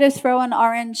to try to throw an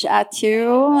orange at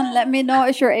you. And let me know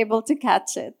if you're able to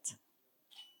catch it.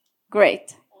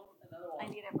 Great. I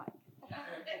need a mic.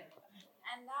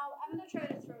 And now I'm going to try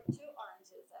to throw 2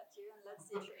 oranges at you. And let's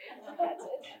see if you're able to catch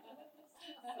it.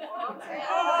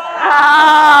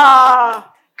 Ah!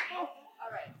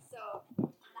 All right, so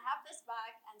I have this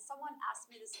bag, and someone asked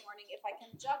me this morning if I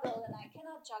can juggle, and I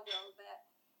cannot juggle, but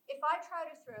if I try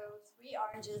to throw 3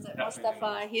 oranges at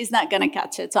Mustafa, he's not going to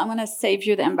catch it. So I'm going to save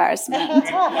you the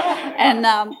embarrassment. And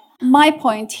my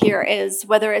point here is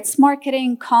whether it's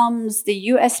marketing, comms, the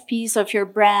USPs of your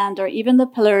brand, or even the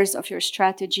pillars of your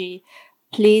strategy,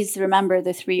 please remember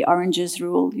the 3 oranges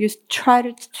rule. You try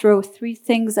to throw 3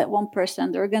 things at one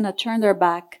person, they're going to turn their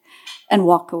back and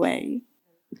walk away.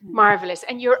 Marvelous.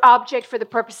 And your object for the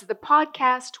purpose of the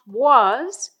podcast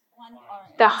was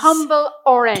the humble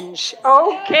orange.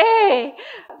 Okay.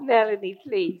 Melanie,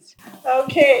 please.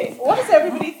 Okay, what does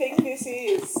everybody think this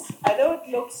is? I know it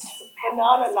looks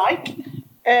banana-like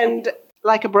and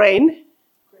like a brain.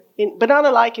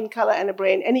 Banana-like in color and a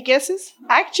brain. Any guesses?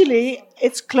 Actually,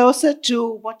 it's closer to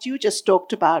what you just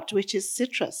talked about, which is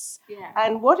citrus. Yeah.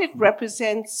 And what it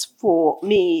represents for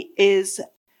me is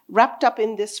wrapped up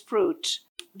in this fruit,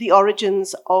 the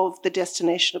origins of the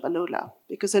destination of Alula.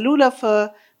 Because Alula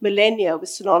for millennia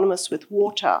was synonymous with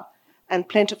water and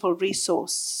plentiful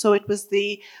resource. So it was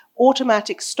the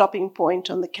automatic stopping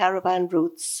point on the caravan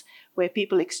routes where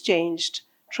people exchanged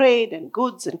trade and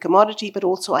goods and commodity, but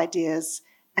also ideas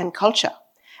and culture.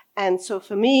 And so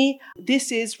for me,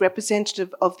 this is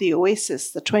representative of the oasis,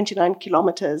 the 29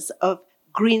 kilometers of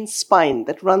green spine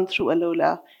that run through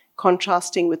Alula,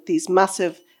 contrasting with these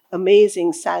massive,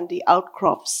 amazing sandy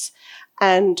outcrops.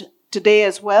 And today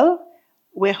as well,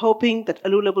 we're hoping that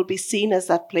Alula will be seen as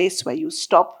that place where you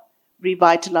stop,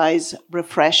 revitalize,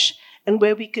 refresh, and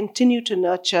where we continue to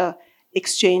nurture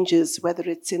exchanges, whether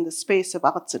it's in the space of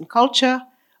arts and culture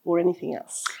or anything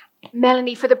else.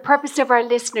 Melanie, for the purpose of our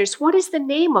listeners, what is the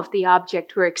name of the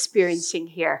object we're experiencing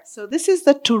here? So this is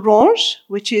the tourange,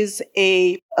 which is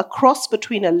a cross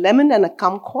between a lemon and a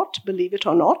kumquat, believe it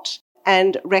or not,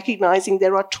 and recognizing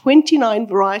there are 29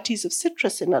 varieties of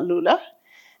citrus in Alula,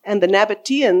 and the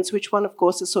Nabateans, which one, of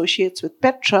course, associates with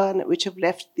Petra, and which have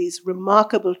left these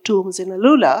remarkable tombs in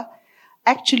Alula,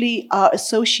 actually are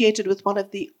associated with one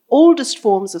of the oldest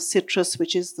forms of citrus,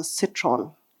 which is the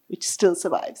citron, which still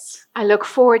survives. I look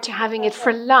forward to having it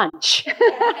for lunch.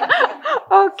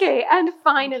 Okay, and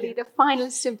finally, the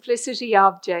final simplicity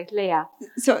object, Leah.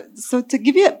 So to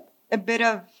give you a bit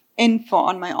of info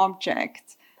on my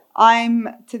object, I'm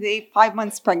today 5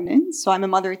 months pregnant, so I'm a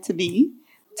mother-to-be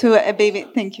to a baby.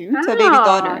 Thank you, to a baby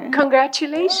daughter.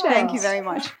 Congratulations! Thank you very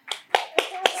much.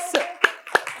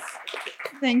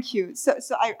 Thank you. So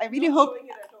I really hope.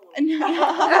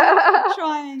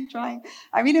 Trying.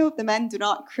 I really hope the men do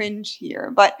not cringe here.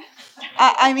 But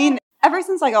I mean, ever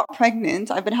since I got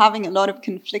pregnant, I've been having a lot of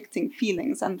conflicting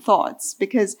feelings and thoughts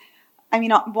because, I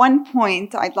mean, at one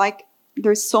point,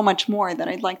 there's so much more that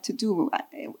I'd like to do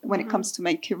when it comes to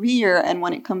my career and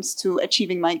when it comes to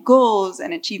achieving my goals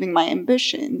and achieving my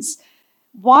ambitions,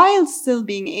 while still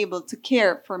being able to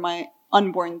care for my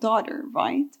unborn daughter,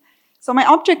 right? So my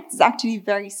object is actually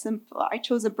very simple. I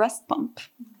chose a breast pump.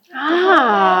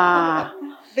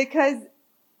 Because,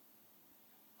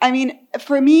 I mean,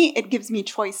 for me, it gives me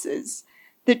choices.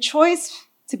 The choice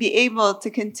to be able to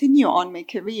continue on my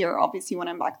career, obviously when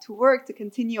I'm back to work, to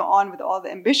continue on with all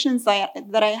the ambitions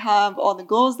that I have, all the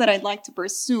goals that I'd like to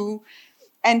pursue,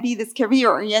 and be this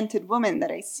career-oriented woman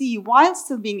that I see, while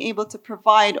still being able to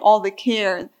provide all the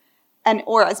care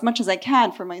or as much as I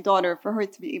can for my daughter, for her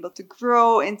to be able to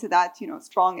grow into that,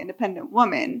 strong, independent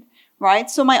woman, right?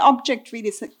 So my object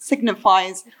really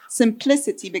signifies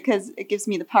simplicity because it gives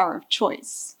me the power of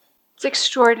choice. It's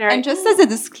extraordinary. And just as a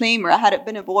disclaimer, had it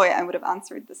been a boy, I would have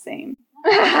answered the same.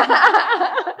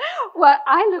 Well,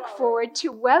 I look forward to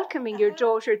welcoming your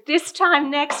daughter this time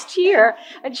next year,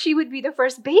 and she would be the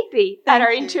first baby at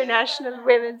our International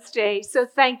Women's Day. So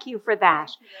thank you for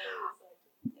that.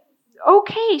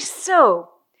 Okay, so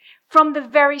from the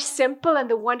very simple and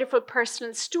the wonderful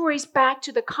personal stories back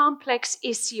to the complex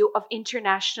issue of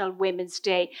International Women's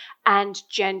Day and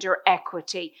gender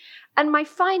equity. And my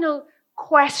final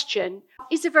question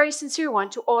is a very sincere one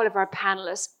to all of our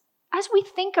panelists. as we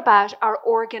think about our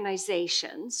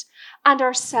organizations and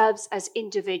ourselves as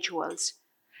individuals,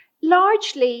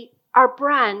 largely our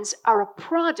brands are a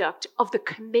product of the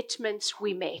commitments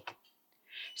we make.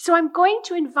 So I'm going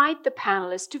to invite the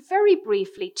panelists to very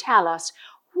briefly tell us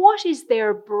what is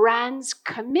their brand's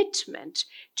commitment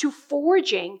to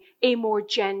forging a more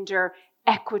gender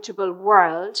equitable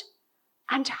world,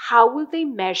 and how will they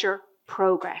measure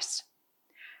progress?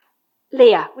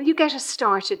 Leah, will you get us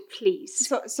started,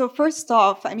 please? So first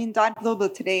off, I mean, Dot Global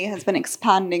today has been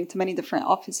expanding to many different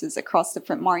offices across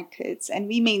different markets, and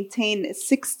we maintain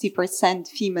 60%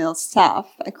 female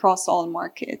staff across all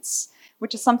markets,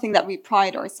 which is something that we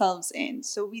pride ourselves in.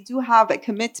 So we do have a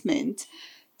commitment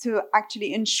to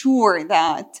actually ensure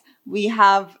that we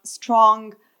have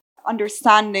strong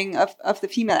understanding of the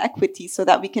female equity so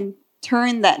that we can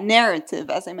turn that narrative,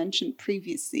 as I mentioned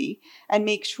previously, and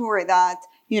make sure that,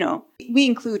 you know, we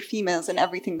include females in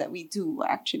everything that we do,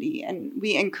 actually, and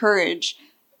we encourage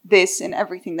this in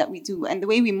everything that we do. And the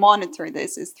way we monitor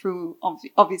this is through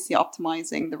obviously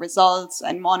optimizing the results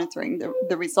and monitoring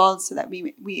the results so that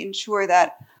we ensure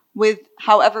that with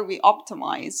however we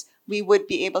optimize, we would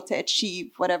be able to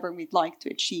achieve whatever we'd like to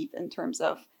achieve in terms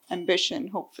of ambition,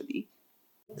 hopefully.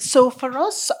 So for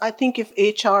us, I think if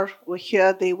HR were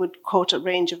here, they would quote a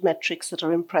range of metrics that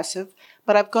are impressive.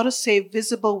 But I've got to say,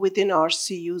 visible within our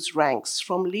CU's ranks,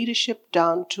 from leadership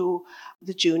down to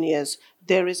the juniors,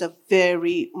 there is a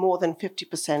very more than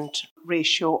 50%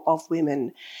 ratio of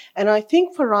women. And I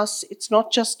think for us, it's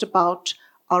not just about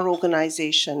our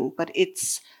organization, but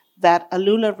it's that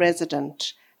Alula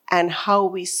resident and how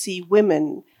we see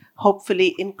women,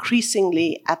 hopefully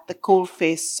increasingly at the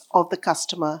coalface of the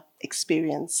customer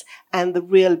experience and the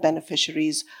real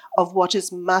beneficiaries of what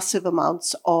is massive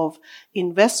amounts of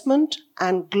investment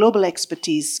and global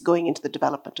expertise going into the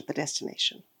development of the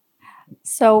destination.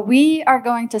 So we are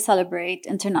going to celebrate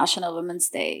International Women's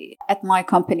Day at my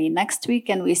company next week,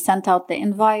 and we sent out the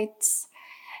invites.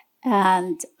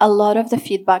 And a lot of the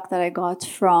feedback that I got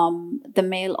from the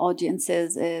male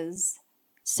audiences is,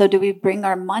 so do we bring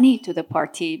our money to the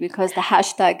party? Because the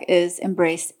hashtag is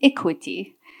embrace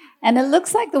equity. And it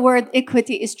looks like the word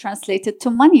equity is translated to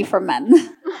money for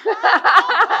men.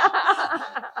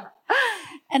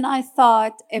 And I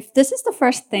thought, if this is the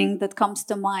first thing that comes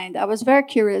to mind, I was very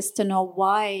curious to know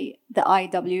why the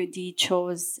IWD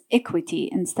chose equity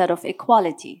instead of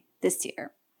equality this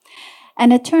year.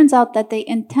 And it turns out that they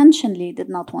intentionally did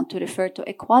not want to refer to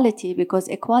equality because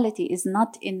equality is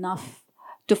not enough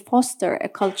to foster a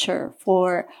culture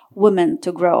for women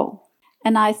to grow.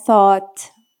 And I thought,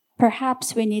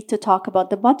 perhaps we need to talk about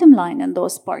the bottom line in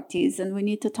those parties, and we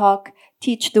need to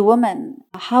teach the women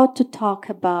how to talk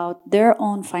about their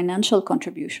own financial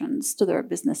contributions to their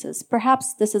businesses.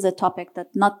 Perhaps this is a topic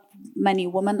that not many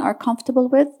women are comfortable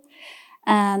with,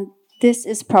 and this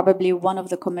is probably one of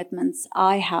the commitments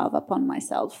I have upon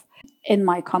myself in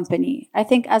my company. I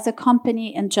think as a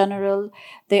company in general,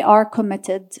 they are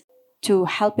committed to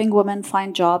helping women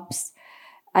find jobs.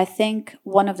 I think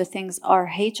one of the things our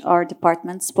HR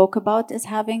department spoke about is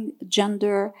having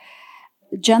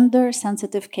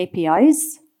gender-sensitive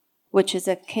KPIs, which is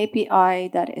a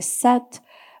KPI that is set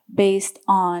based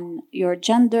on your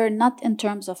gender, not in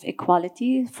terms of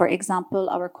equality. For example,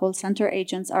 our call center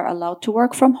agents are allowed to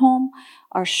work from home.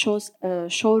 Our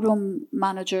showroom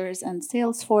managers and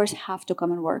sales force have to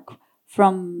come and work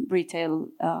from retail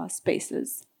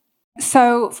spaces.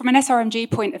 So from an SRMG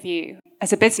point of view,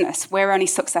 as a business, we're only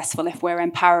successful if we're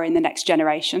empowering the next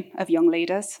generation of young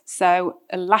leaders. So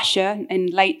last year, in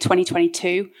late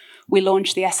 2022, we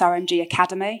launched the SRMG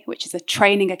Academy, which is a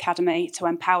training academy to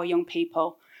empower young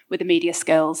people with the media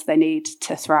skills they need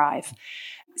to thrive.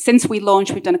 Since we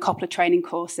launched, we've done a couple of training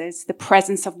courses. The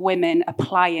presence of women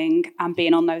applying and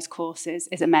being on those courses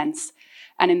is immense.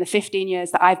 And in the 15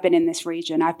 years that I've been in this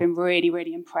region, I've been really,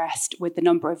 really impressed with the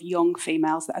number of young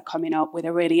females that are coming up with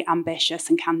a really ambitious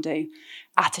and can-do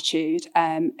attitude,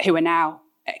 who are now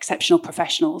exceptional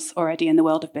professionals already in the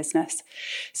world of business.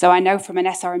 So I know from an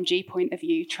SRMG point of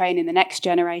view, training the next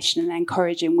generation and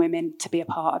encouraging women to be a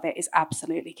part of it is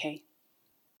absolutely key.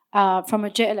 From a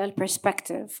JLL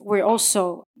perspective, we're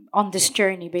also on this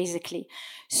journey, basically.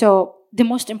 So the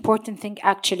most important thing,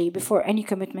 actually, before any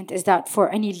commitment is that for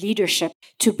any leadership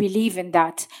to believe in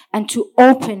that and to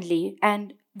openly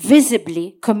and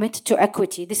visibly commit to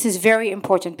equity. This is very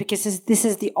important because this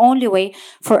is the only way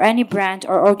for any brand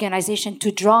or organization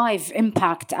to drive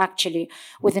impact, actually,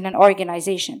 within an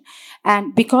organization.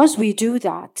 And because we do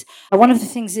that, one of the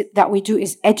things that we do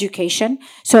is education.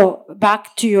 So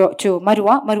back to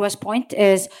Marwa's point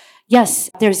is, yes,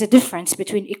 there's a difference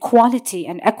between equality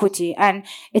and equity, and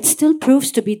it still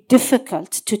proves to be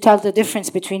difficult to tell the difference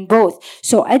between both.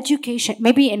 So education,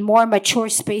 maybe in more mature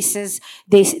spaces,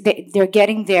 they're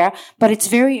getting there, but it's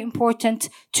very important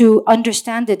to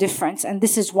understand the difference, and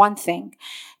this is one thing.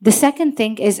 The second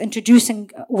thing is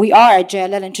we are at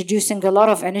JLL introducing a lot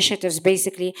of initiatives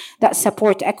basically that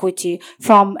support equity,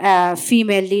 from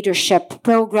female leadership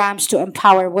programs to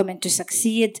empower women to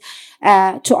succeed,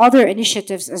 to other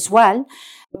initiatives as well.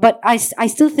 But I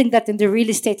still think that in the real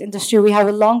estate industry, we have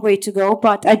a long way to go.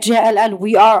 But at JLL,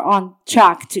 we are on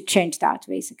track to change that,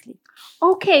 basically.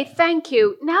 Okay, thank you.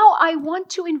 Now I want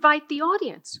to invite the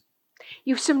audience.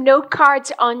 You have some note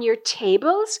cards on your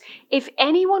tables. If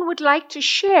anyone would like to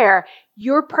share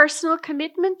your personal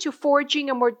commitment to forging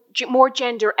a more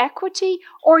gender equity,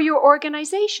 or your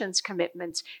organization's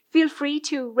commitments, feel free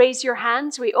to raise your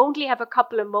hands. We only have a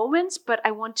couple of moments, but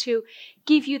I want to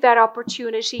give you that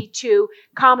opportunity to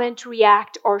comment,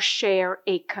 react, or share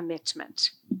a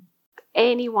commitment.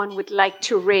 Anyone would like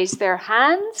to raise their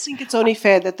hands? I think it's only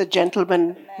fair that the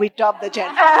gentleman, we dub the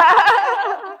gentleman.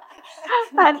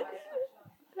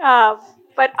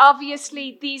 But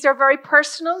obviously, these are very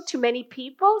personal to many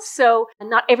people, so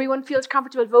not everyone feels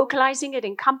comfortable vocalizing it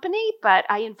in company, but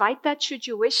I invite that should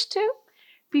you wish to,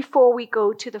 before we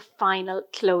go to the final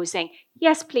closing.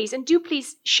 Yes, please, and do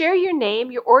please share your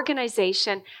name, your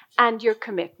organization, and your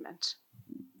commitment.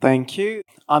 Thank you.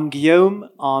 I'm Guillaume.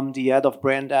 I'm the head of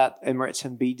brand at Emirates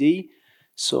NBD.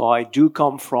 So I do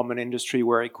come from an industry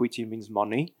where equity means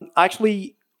money.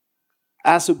 Actually,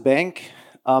 as a bank,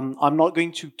 I'm not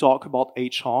going to talk about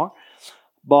HR,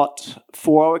 but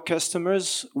for our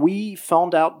customers, we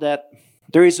found out that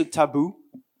there is a taboo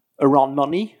around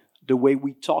money, the way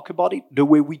we talk about it, the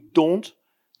way we don't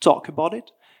talk about it.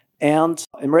 And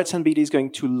Emirates NBD is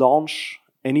going to launch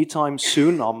anytime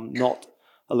soon, I'm not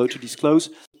allowed to disclose,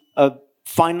 a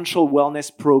financial wellness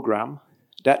program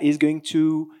that is going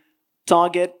to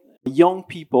target young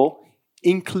people,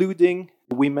 including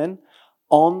women,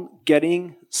 on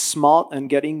getting smart and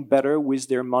getting better with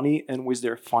their money and with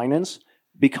their finance,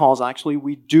 because actually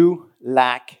we do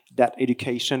lack that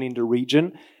education in the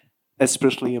region,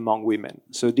 especially among women.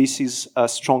 So this is a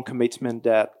strong commitment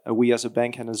that we as a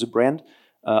bank and as a brand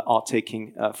are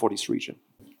taking for this region.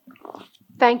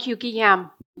 Thank you,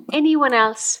 Guillaume. Anyone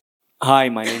else? Hi,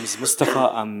 my name is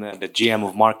Mustafa. I'm the GM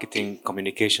of Marketing,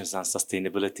 Communications and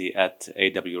Sustainability at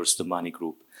AW Rustomani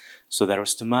Group. So the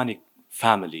Rustomani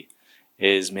family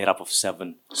is made up of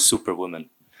 7 superwomen.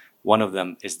 One of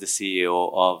them is the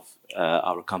CEO of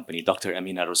our company, Dr.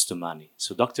 Amina Rustomani.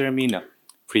 So Dr. Amina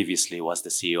previously was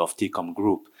the CEO of TCOM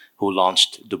Group, who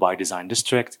launched Dubai Design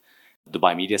District,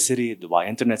 Dubai Media City, Dubai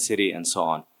Internet City, and so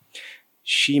on.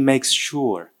 She makes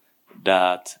sure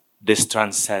that this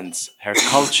transcends her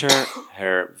culture,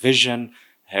 her vision,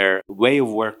 her way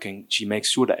of working. She makes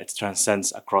sure that it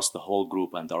transcends across the whole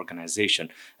group and the organization.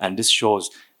 And this shows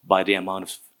by the amount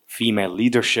of female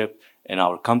leadership in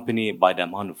our company, by the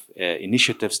amount of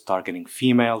initiatives targeting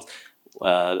females.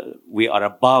 We are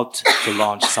about to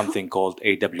launch something called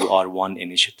AWR1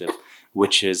 initiative,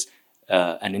 which is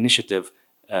an initiative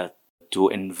to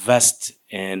invest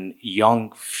in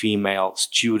young female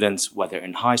students, whether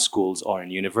in high schools or in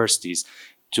universities,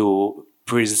 to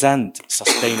present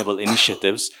sustainable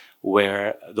initiatives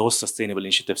where those sustainable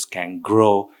initiatives can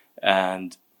grow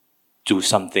and do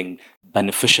something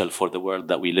beneficial for the world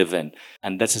that we live in.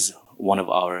 And this is one of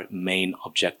our main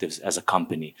objectives as a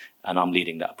company. And I'm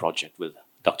leading that project with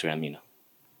Dr. Amina.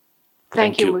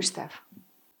 Thank you, Mustafa.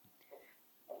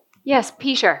 Yes,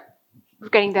 Peter. We're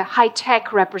getting the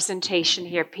high-tech representation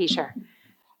here, Peter.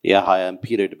 Yeah, hi, I'm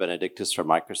Peter De Benedictis from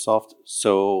Microsoft.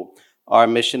 So our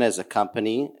mission as a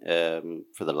company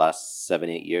for the last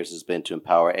 7-8 years has been to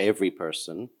empower every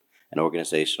person and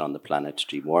organization on the planet to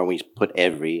do more. And we put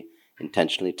every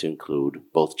intentionally to include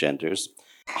both genders.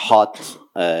 Hot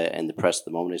in the press at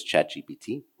the moment is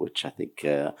ChatGPT, which I think,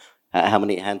 how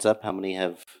many hands up? How many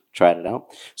have tried it out?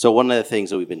 So one of the things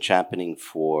that we've been championing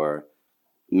for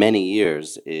many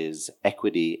years is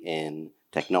equity in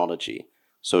technology.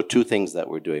 So 2 things that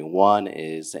we're doing. One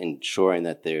is ensuring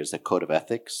that there's a code of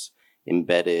ethics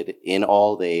embedded in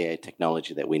all the AI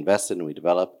technology that we invest in and we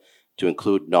develop to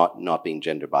include not being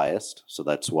gender biased. So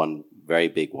that's one very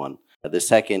big one. The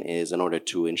second is, in order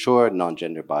to ensure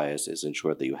non-gender bias, is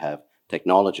ensure that you have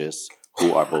technologists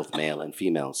who are both male and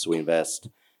female. So we invest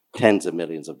tens of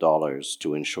millions of dollars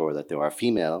to ensure that there are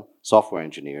female software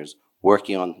engineers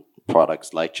working on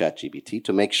products like ChatGPT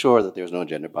to make sure that there's no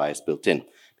gender bias built in.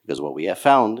 Because what we have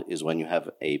found is when you have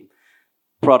a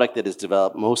product that is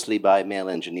developed mostly by male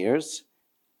engineers,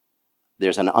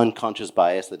 there's an unconscious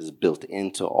bias that is built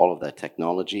into all of that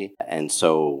technology. And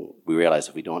so we realize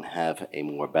if we don't have a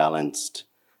more balanced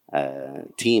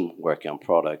team working on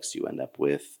products, you end up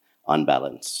with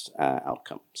unbalanced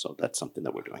outcome. So that's something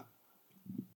that we're doing.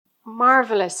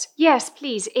 Marvelous. Yes,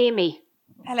 please, Amy.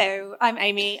 Hello, I'm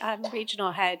Amy. I'm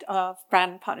Regional Head of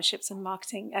Brand Partnerships and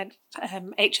Marketing at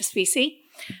HSBC.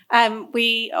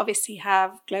 We obviously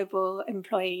have global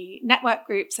employee network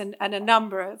groups and a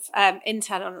number of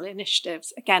internal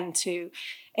initiatives, again, to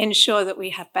ensure that we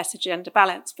have better gender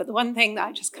balance. But the one thing that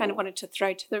I just kind of wanted to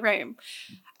throw to the room,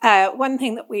 one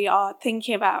thing that we are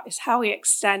thinking about is how we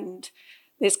extend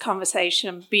this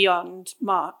conversation beyond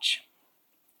March.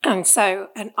 And so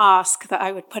an ask that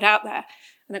I would put out there,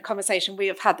 and a conversation we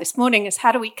have had this morning, is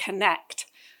how do we connect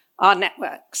our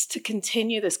networks to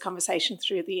continue this conversation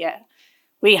through the year?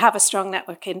 We have a strong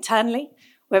network internally.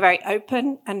 We're very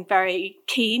open and very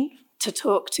keen to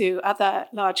talk to other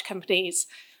large companies,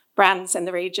 brands in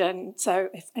the region. So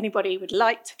if anybody would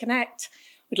like to connect,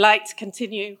 would like to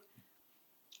continue,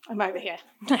 I'm over here.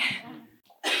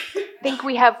 I think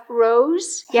we have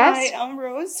Rose. Yes? Hi, I'm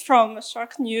Rose from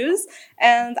Shark News.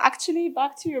 And actually,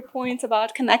 back to your point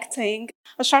about connecting,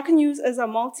 Shark News is a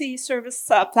multi-service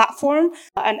platform,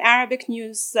 an Arabic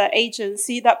news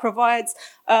agency that provides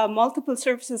multiple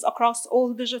services across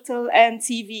all digital and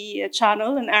TV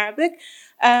channel in Arabic.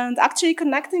 And actually,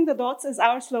 connecting the dots is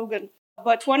our slogan.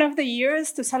 But one of the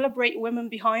years to celebrate women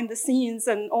behind the scenes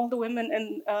and all the women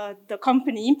in the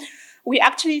company, we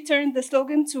actually turned the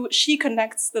slogan to She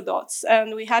Connects the Dots.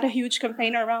 And we had a huge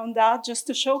campaign around that just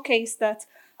to showcase that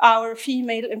our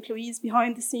female employees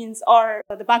behind the scenes are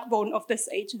the backbone of this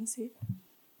agency.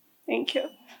 Thank you.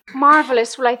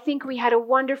 Marvelous. Well, I think we had a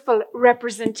wonderful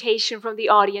representation from the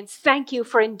audience. Thank you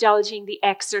for indulging the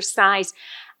exercise.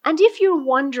 And if you're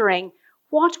wondering,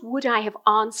 what would I have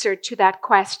answered to that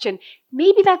question?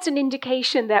 Maybe that's an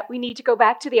indication that we need to go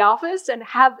back to the office and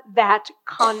have that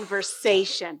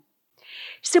conversation.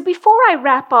 So before I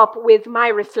wrap up with my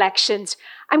reflections,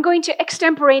 I'm going to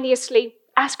extemporaneously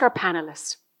ask our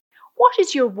panelists, what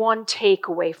is your one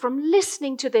takeaway from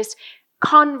listening to this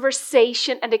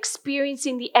conversation and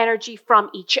experiencing the energy from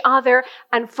each other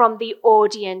and from the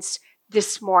audience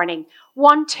this morning?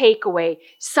 One takeaway,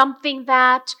 something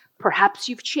that perhaps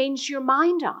you've changed your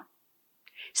mind on.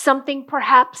 Something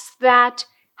perhaps that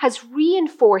has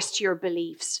reinforced your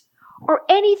beliefs, or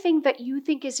anything that you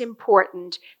think is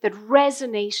important that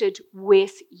resonated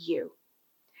with you.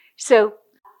 So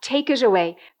take it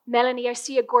away. Melanie, I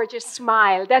see a gorgeous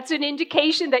smile. That's an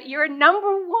indication that you're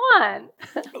number one.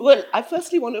 Well, I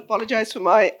firstly want to apologize for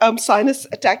my sinus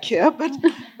attack here,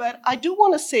 but I do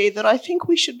want to say that I think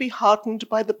we should be heartened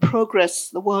by the progress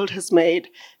the world has made,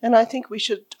 and I think we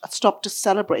should stop to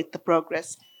celebrate the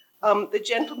progress. The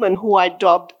gentlemen who I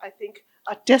dubbed, I think,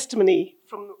 are testimony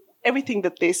from everything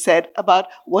that they said about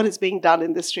what is being done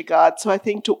in this regard. So I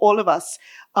think to all of us,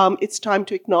 it's time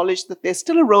to acknowledge that there's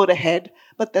still a road ahead,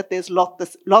 but that there's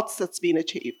lots that's been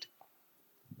achieved.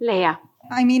 Leah.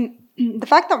 I mean, the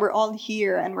fact that we're all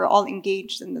here and we're all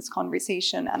engaged in this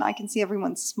conversation, and I can see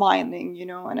everyone smiling,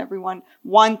 and everyone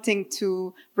wanting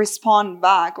to respond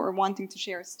back or wanting to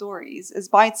share stories is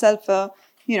by itself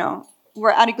we're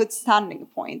at a good standing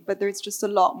point, but there's just a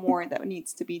lot more that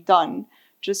needs to be done,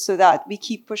 just so that we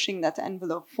keep pushing that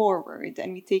envelope forward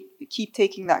and we keep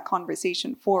taking that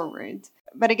conversation forward.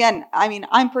 But again, I mean,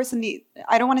 I'm personally,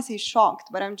 I don't want to say shocked,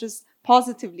 but I'm just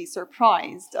positively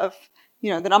surprised of,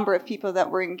 the number of people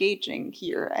that we're engaging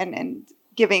here and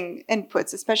giving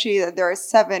inputs, especially that there are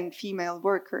 7 female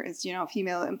workers,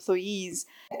 female employees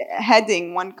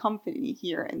heading one company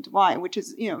here in Dubai, which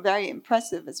is, very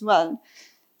impressive as well.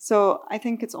 So I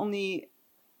think it's only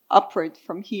upward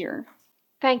from here.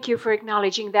 Thank you for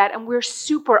acknowledging that. And we're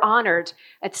super honored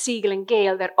at Siegel and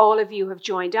Gale that all of you have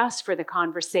joined us for the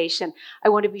conversation. I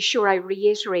want to be sure I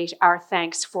reiterate our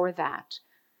thanks for that.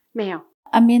 Mayo.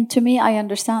 I mean, to me, I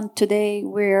understand today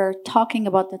we're talking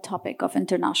about the topic of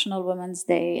International Women's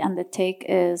Day, and the take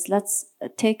is let's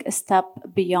take a step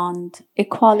beyond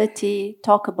equality,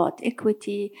 talk about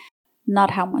equity,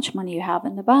 not how much money you have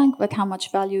in the bank, but how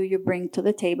much value you bring to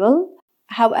the table.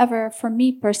 However, for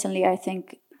me personally, I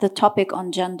think the topic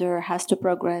on gender has to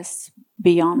progress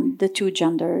beyond the 2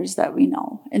 genders that we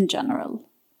know in general.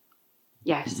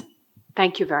 Yes.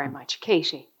 Thank you very much.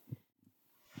 Katie.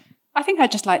 I think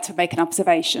I'd just like to make an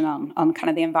observation on kind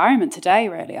of the environment today,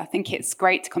 really. I think it's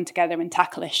great to come together and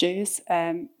tackle issues,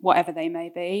 whatever they may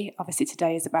be. Obviously,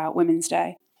 today is about Women's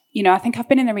Day. I think I've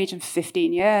been in the region for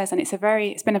 15 years, and it's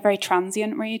been a very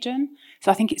transient region. So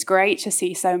I think it's great to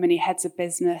see so many heads of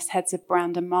business, heads of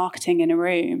brand and marketing in a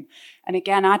room. And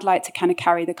again, I'd like to kind of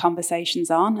carry the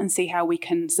conversations on and see how we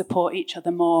can support each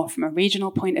other more from a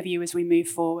regional point of view as we move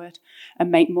forward and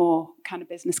make more kind of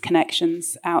business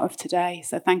connections out of today.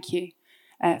 So thank you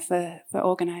for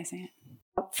organising it.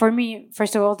 For me,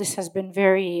 first of all, this has been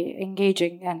very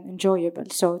engaging and enjoyable,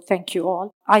 so thank you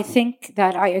all. I think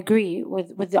that I agree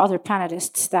with the other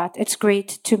panelists that it's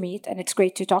great to meet and it's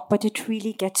great to talk, but it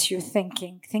really gets you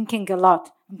thinking a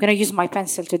lot. I'm going to use my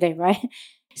pencil today, right?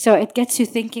 So it gets you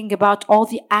thinking about all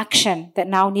the action that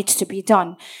now needs to be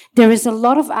done. There is a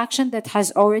lot of action that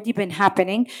has already been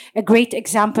happening. A great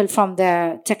example from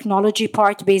the technology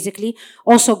part, basically.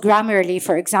 Also, Grammarly,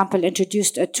 for example,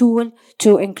 introduced a tool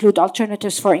to include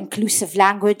alternatives for inclusive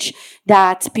language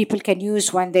that people can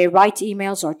use when they write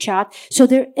emails or chat. So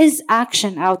there is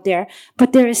action out there,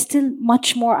 but there is still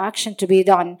much more action to be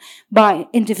done by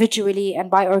individually and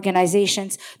by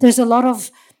organizations. There's a lot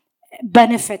of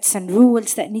benefits and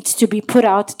rules that needs to be put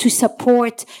out to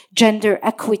support gender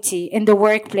equity in the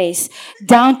workplace,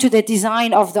 down to the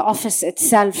design of the office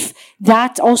itself.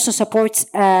 That also supports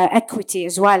equity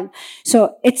as well.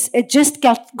 So it just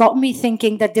got me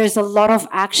thinking that there's a lot of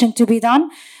action to be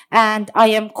done. And I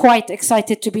am quite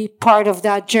excited to be part of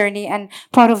that journey and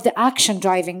part of the action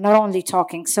driving, not only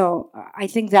talking. So I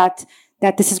think that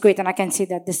this is great. And I can see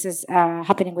that this is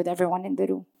happening with everyone in the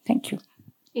room. Thank you.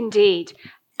 Indeed.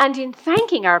 And in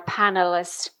thanking our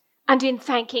panelists and in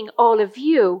thanking all of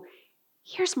you,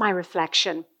 here's my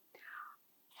reflection.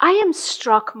 I am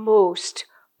struck most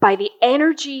by the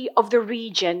energy of the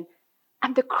region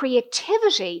and the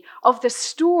creativity of the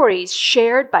stories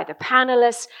shared by the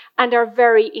panelists and our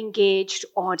very engaged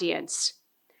audience.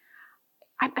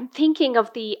 I'm thinking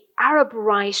of the Arab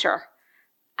writer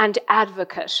and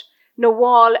advocate,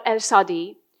 Nawal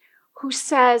El-Saadi, who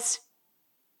says,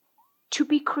 "To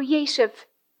be creative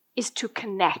is to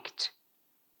connect."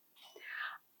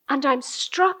 And I'm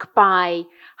struck by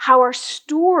how our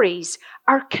stories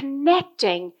are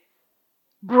connecting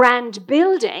brand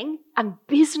building and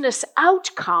business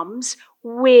outcomes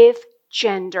with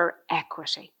gender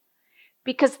equity.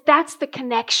 Because that's the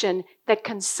connection that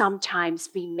can sometimes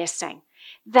be missing.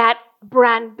 That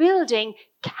brand building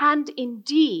can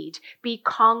indeed be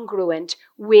congruent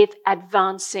with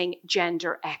advancing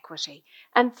gender equity.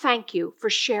 And thank you for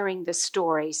sharing the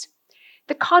stories.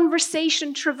 The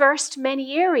conversation traversed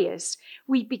many areas.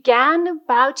 We began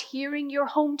about hearing your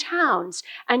hometowns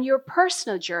and your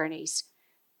personal journeys.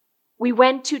 We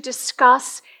went to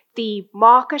discuss the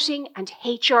marketing and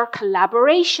HR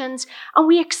collaborations, and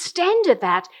we extended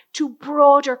that to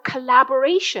broader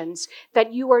collaborations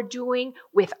that you are doing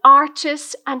with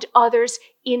artists and others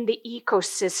in the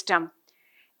ecosystem.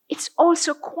 It's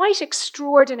also quite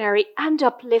extraordinary and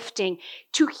uplifting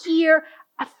to hear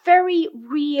a very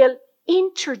real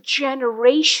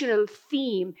intergenerational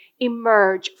theme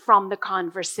emerge from the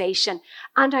conversation.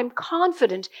 And I'm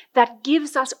confident that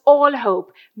gives us all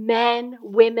hope, men,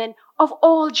 women, of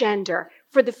all gender,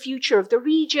 for the future of the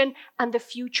region and the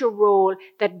future role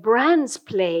that brands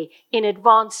play in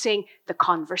advancing the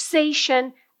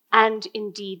conversation and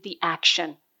indeed the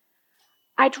action.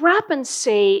 I'd wrap and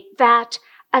say that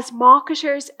as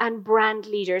marketers and brand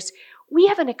leaders, we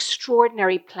have an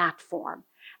extraordinary platform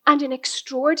and an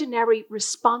extraordinary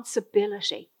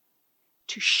responsibility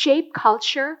to shape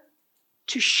culture,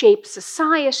 to shape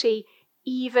society,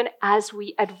 even as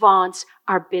we advance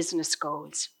our business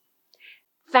goals.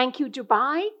 Thank you,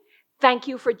 Dubai. Thank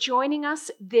you for joining us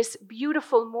this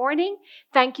beautiful morning.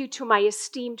 Thank you to my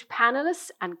esteemed panelists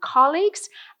and colleagues.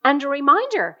 And a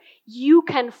reminder, you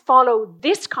can follow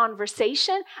this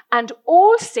conversation and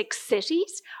all 6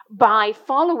 cities by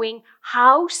following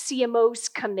How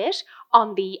CMOs Commit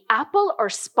on the Apple or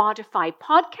Spotify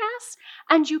podcasts.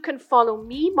 And you can follow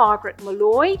me, Margaret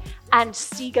Malloy, and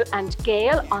Siegel and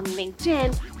Gail on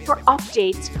LinkedIn for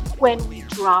updates when we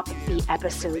drop the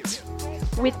episodes.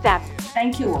 With that,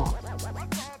 thank you all.